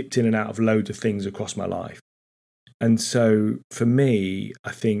kind of dipped in and out of loads of things across my life, and so for me,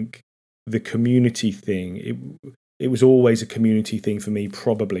 I think the community thing. It was always a community thing for me,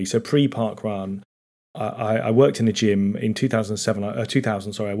 probably. So pre-Park Run, I worked in a gym in 2007.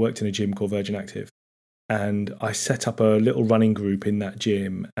 I worked in a gym called Virgin Active, and I set up a little running group in that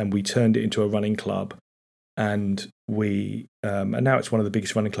gym, and we turned it into a running club. And and now it's one of the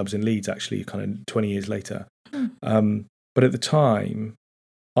biggest running clubs in Leeds, actually, kind of 20 years later. But at the time,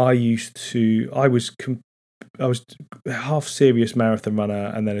 I was a half serious marathon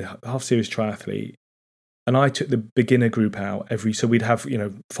runner and then a half serious triathlete. And I took the beginner group out so we'd have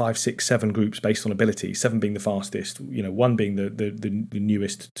 5, 6, 7 groups based on ability, 7 being the fastest, 1 being the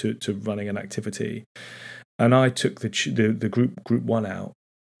newest to running an activity. And I took the group 1 out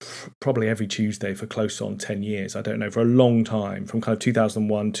probably every Tuesday for close on 10 years. I don't know, for a long time, from kind of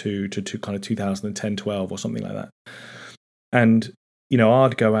 2001 to kind of 2010, 12 or something like that. And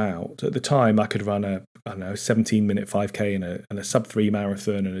I'd go out. At the time, I could run a 17-minute 5K and a sub-3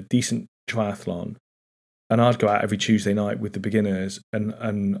 marathon and a decent triathlon. And I'd go out every Tuesday night with the beginners,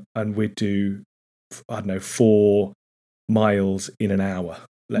 and we'd do, 4 miles in an hour,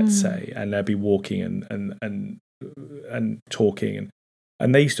 let's say, and they'd be walking and talking,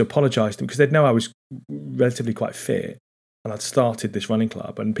 and they used to apologise to them because they'd know I was relatively quite fit, and I'd started this running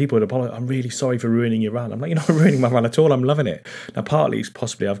club, and people would apologise. I'm really sorry for ruining your run. I'm like, you're not ruining my run at all. I'm loving it. Now, partly it's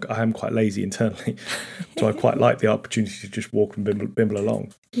possibly I am quite lazy internally, so I quite like the opportunity to just walk and bimble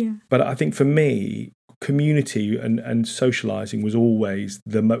along. Yeah. But I think for me, community and socialising was always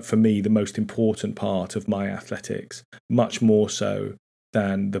for me the most important part of my athletics, much more so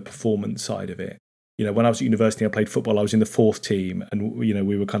than the performance side of it. When I was at university, I played football. I was in the 4th team, and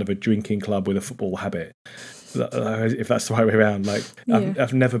we were kind of a drinking club with a football habit, if that's the right way around.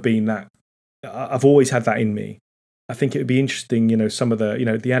 I've never been that. I've always had that in me. I think it would be interesting, some of the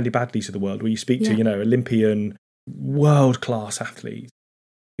Andy Badleys of the world, where you speak to Olympian, world-class athlete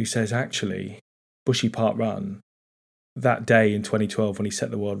who says, actually, Bushy Park Run that day in 2012 when he set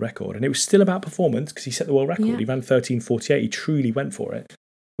the world record, and it was still about performance because he set the world record. He ran 13:48. He truly went for it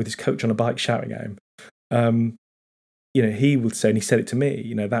with his coach on a bike shouting at him. He would say, and he said it to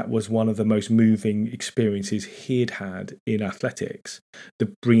me, that was one of the most moving experiences he'd had in athletics,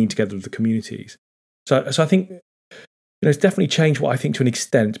 the bringing together of the communities. So I think it's definitely changed what I think to an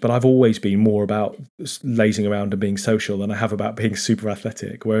extent, but I've always been more about lazing around and being social than I have about being super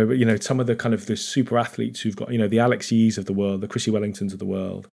athletic. Where, some of the kind of the super athletes who've got, the Alex Yees of the world, the Chrissy Wellingtons of the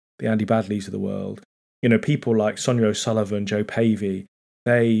world, the Andy Badleys of the world, people like Sonia O'Sullivan, Joe Pavey,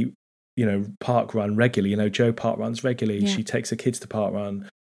 they, park run regularly. Joe park runs regularly. Yeah. She takes her kids to park run.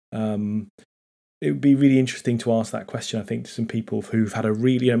 It would be really interesting to ask that question, I think, to some people who've had a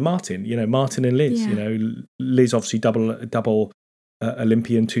really, Martin and Liz, Liz obviously double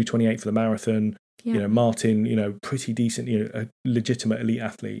Olympian, 2:28 for the marathon. Yeah. Martin, pretty decent, a legitimate elite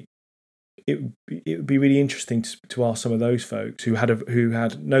athlete. It would be really interesting to ask some of those folks who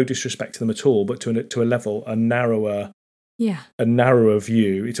had no disrespect to them at all, but to a level, a narrower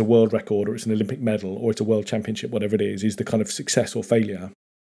view. It's a world record, or it's an Olympic medal, or it's a world championship, whatever it is the kind of success or failure.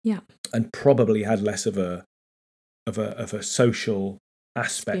 Yeah, and probably had less of a social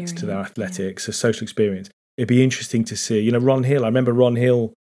aspect to their athletics, a social experience. It'd be interesting to see. Ron Hill. I remember Ron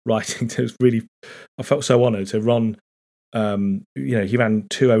Hill writing. I felt so honoured. So Ron, he ran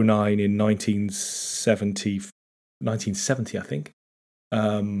 2:09 in 1970, I think.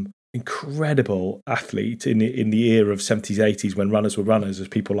 Incredible athlete in the era of 70s, 80s, when runners were runners, as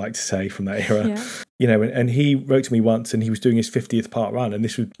people like to say from that era. Yeah. And he wrote to me once, and he was doing his 50th park run, and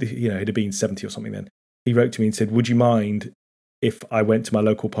this was, it had been 70 or something then. He wrote to me and said, would you mind if I went to my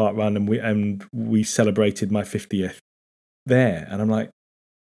local park run and we celebrated my 50th there? And I'm like,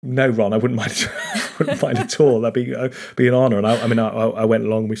 no, Ron, I wouldn't mind. Wouldn't mind at all. That'd be an honour. And I went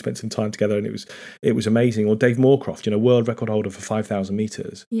along. We spent some time together, and it was amazing. Or Dave Moorcroft, world record holder for 5,000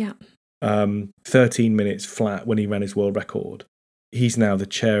 meters. Yeah. 13 minutes flat when he ran his world record. He's now the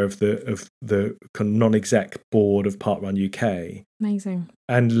chair of the non-exec board of Parkrun UK. Amazing.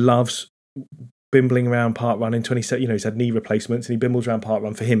 And loves bimbling around Parkrun in 27. He's had knee replacements, and he bimbles around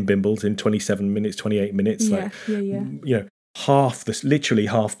Parkrun. For him, bimbles in 27 minutes, 28 minutes. Yeah. Literally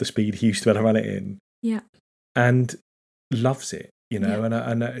half the speed he used to be able to run it in. Yeah. And loves it,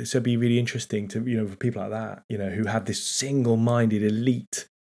 and so it'd be really interesting to, for people like that, who had this single-minded elite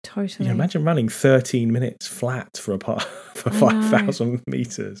Totally. Imagine running 13 minutes flat for 5,000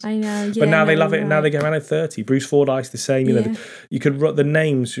 meters. I know. Yeah, but now they love it. Right. Now they go around at 30. Bruce Fordyce, the same. You could the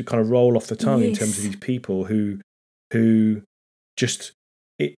names kind of roll off the tongue in terms of these people who just.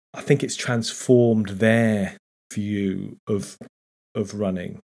 I think it's transformed their view of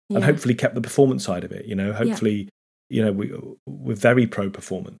running, and hopefully kept the performance side of it. Hopefully, we're very pro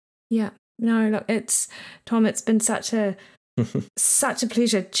performance. Yeah. No, look, Tom. It's been such a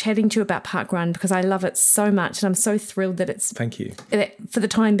pleasure chatting to you about Parkrun, because I love it so much, and I'm so thrilled that it's, thank you, for the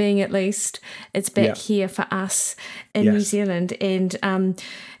time being at least, it's back here for us in New Zealand. And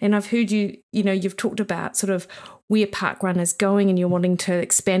I've heard you've talked about sort of where Parkrun is going, and you're wanting to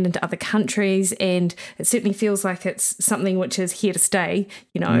expand into other countries, and it certainly feels like it's something which is here to stay,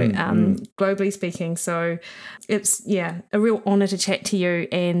 globally speaking. So it's a real honour to chat to you,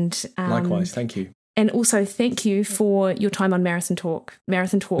 and likewise, thank you. And also thank you for your time on Marathon Talk.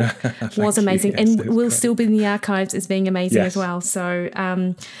 Marathon Talk was amazing, and will still be in the archives as being amazing as well. So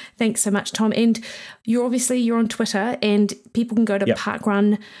thanks so much, Tom. And you're on Twitter, and people can go to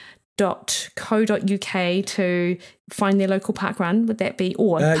parkrun.co.uk to find their local parkrun. Would that be,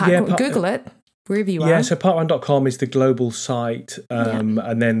 or Google it. Wherever you are. Yeah, so parkrun.com is the global site,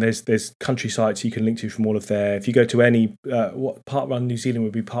 and then there's country sites you can link to from all of there. If you go to any, Parkrun New Zealand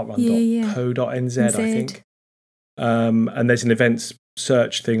would be parkrun.co.nz, I think. And there's an events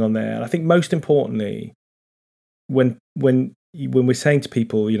search thing on there. And I think most importantly, when we're saying to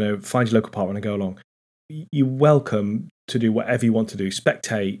people, find your local parkrun and go along, you're welcome to do whatever you want to do.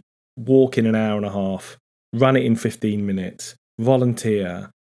 Spectate, walk in an hour and a half, run it in 15 minutes, volunteer,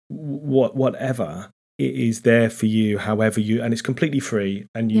 whatever. It is there for you, however and it's completely free,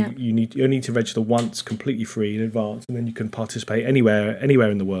 and you need to register once, completely free in advance, and then you can participate anywhere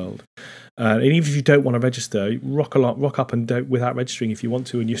in the world. And even if you don't want to register, rock up and don't without registering if you want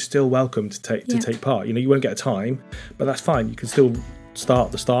to, and you're still welcome to take part. You won't get a time, but that's fine. You can still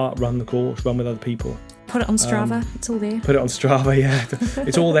start, run the course, run with other people. Put it on Strava. It's all there. Put it on Strava. Yeah,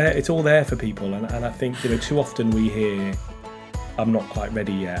 it's all there. It's all there for people, and I think too often we hear, I'm not quite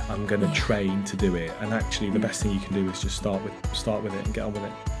ready yet, I'm going to train to do it. And actually the best thing you can do is just start with it and get on with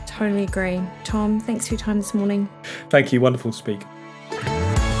it. Totally agree. Tom, thanks for your time this morning. Thank you. Wonderful to speak.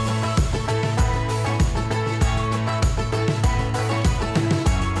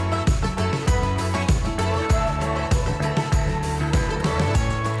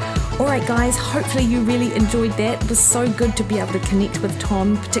 Alright guys, hopefully you really enjoyed that. It was so good to be able to connect with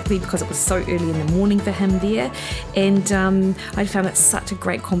Tom, particularly because it was so early in the morning for him there, and I found it such a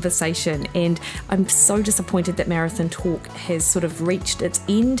great conversation, and I'm so disappointed that Marathon Talk has sort of reached its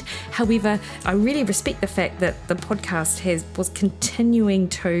end. However, I really respect the fact that the podcast was continuing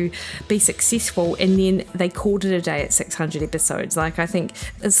to be successful, and then they called it a day at 600 episodes. I think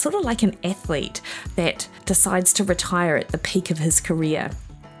it's sort of like an athlete that decides to retire at the peak of his career.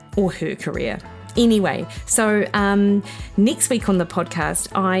 Or her career. Anyway, so next week on the podcast,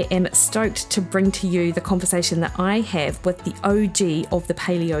 I am stoked to bring to you the conversation that I have with the OG of the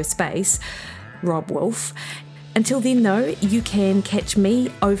paleo space, Rob Wolf. Until then, though, you can catch me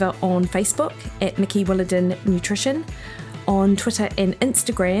over on Facebook at Mickey Williden Nutrition, on Twitter and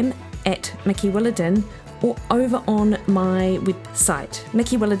Instagram at Mickey Williden, or over on my website,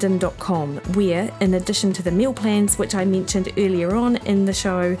 mickeywilliden.com, where, in addition to the meal plans, which I mentioned earlier on in the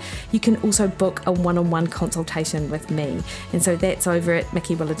show, you can also book a one-on-one consultation with me. And so that's over at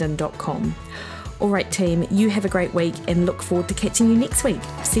mickeywilliden.com. All right, team, you have a great week, and look forward to catching you next week.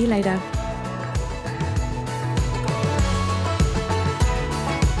 See you later.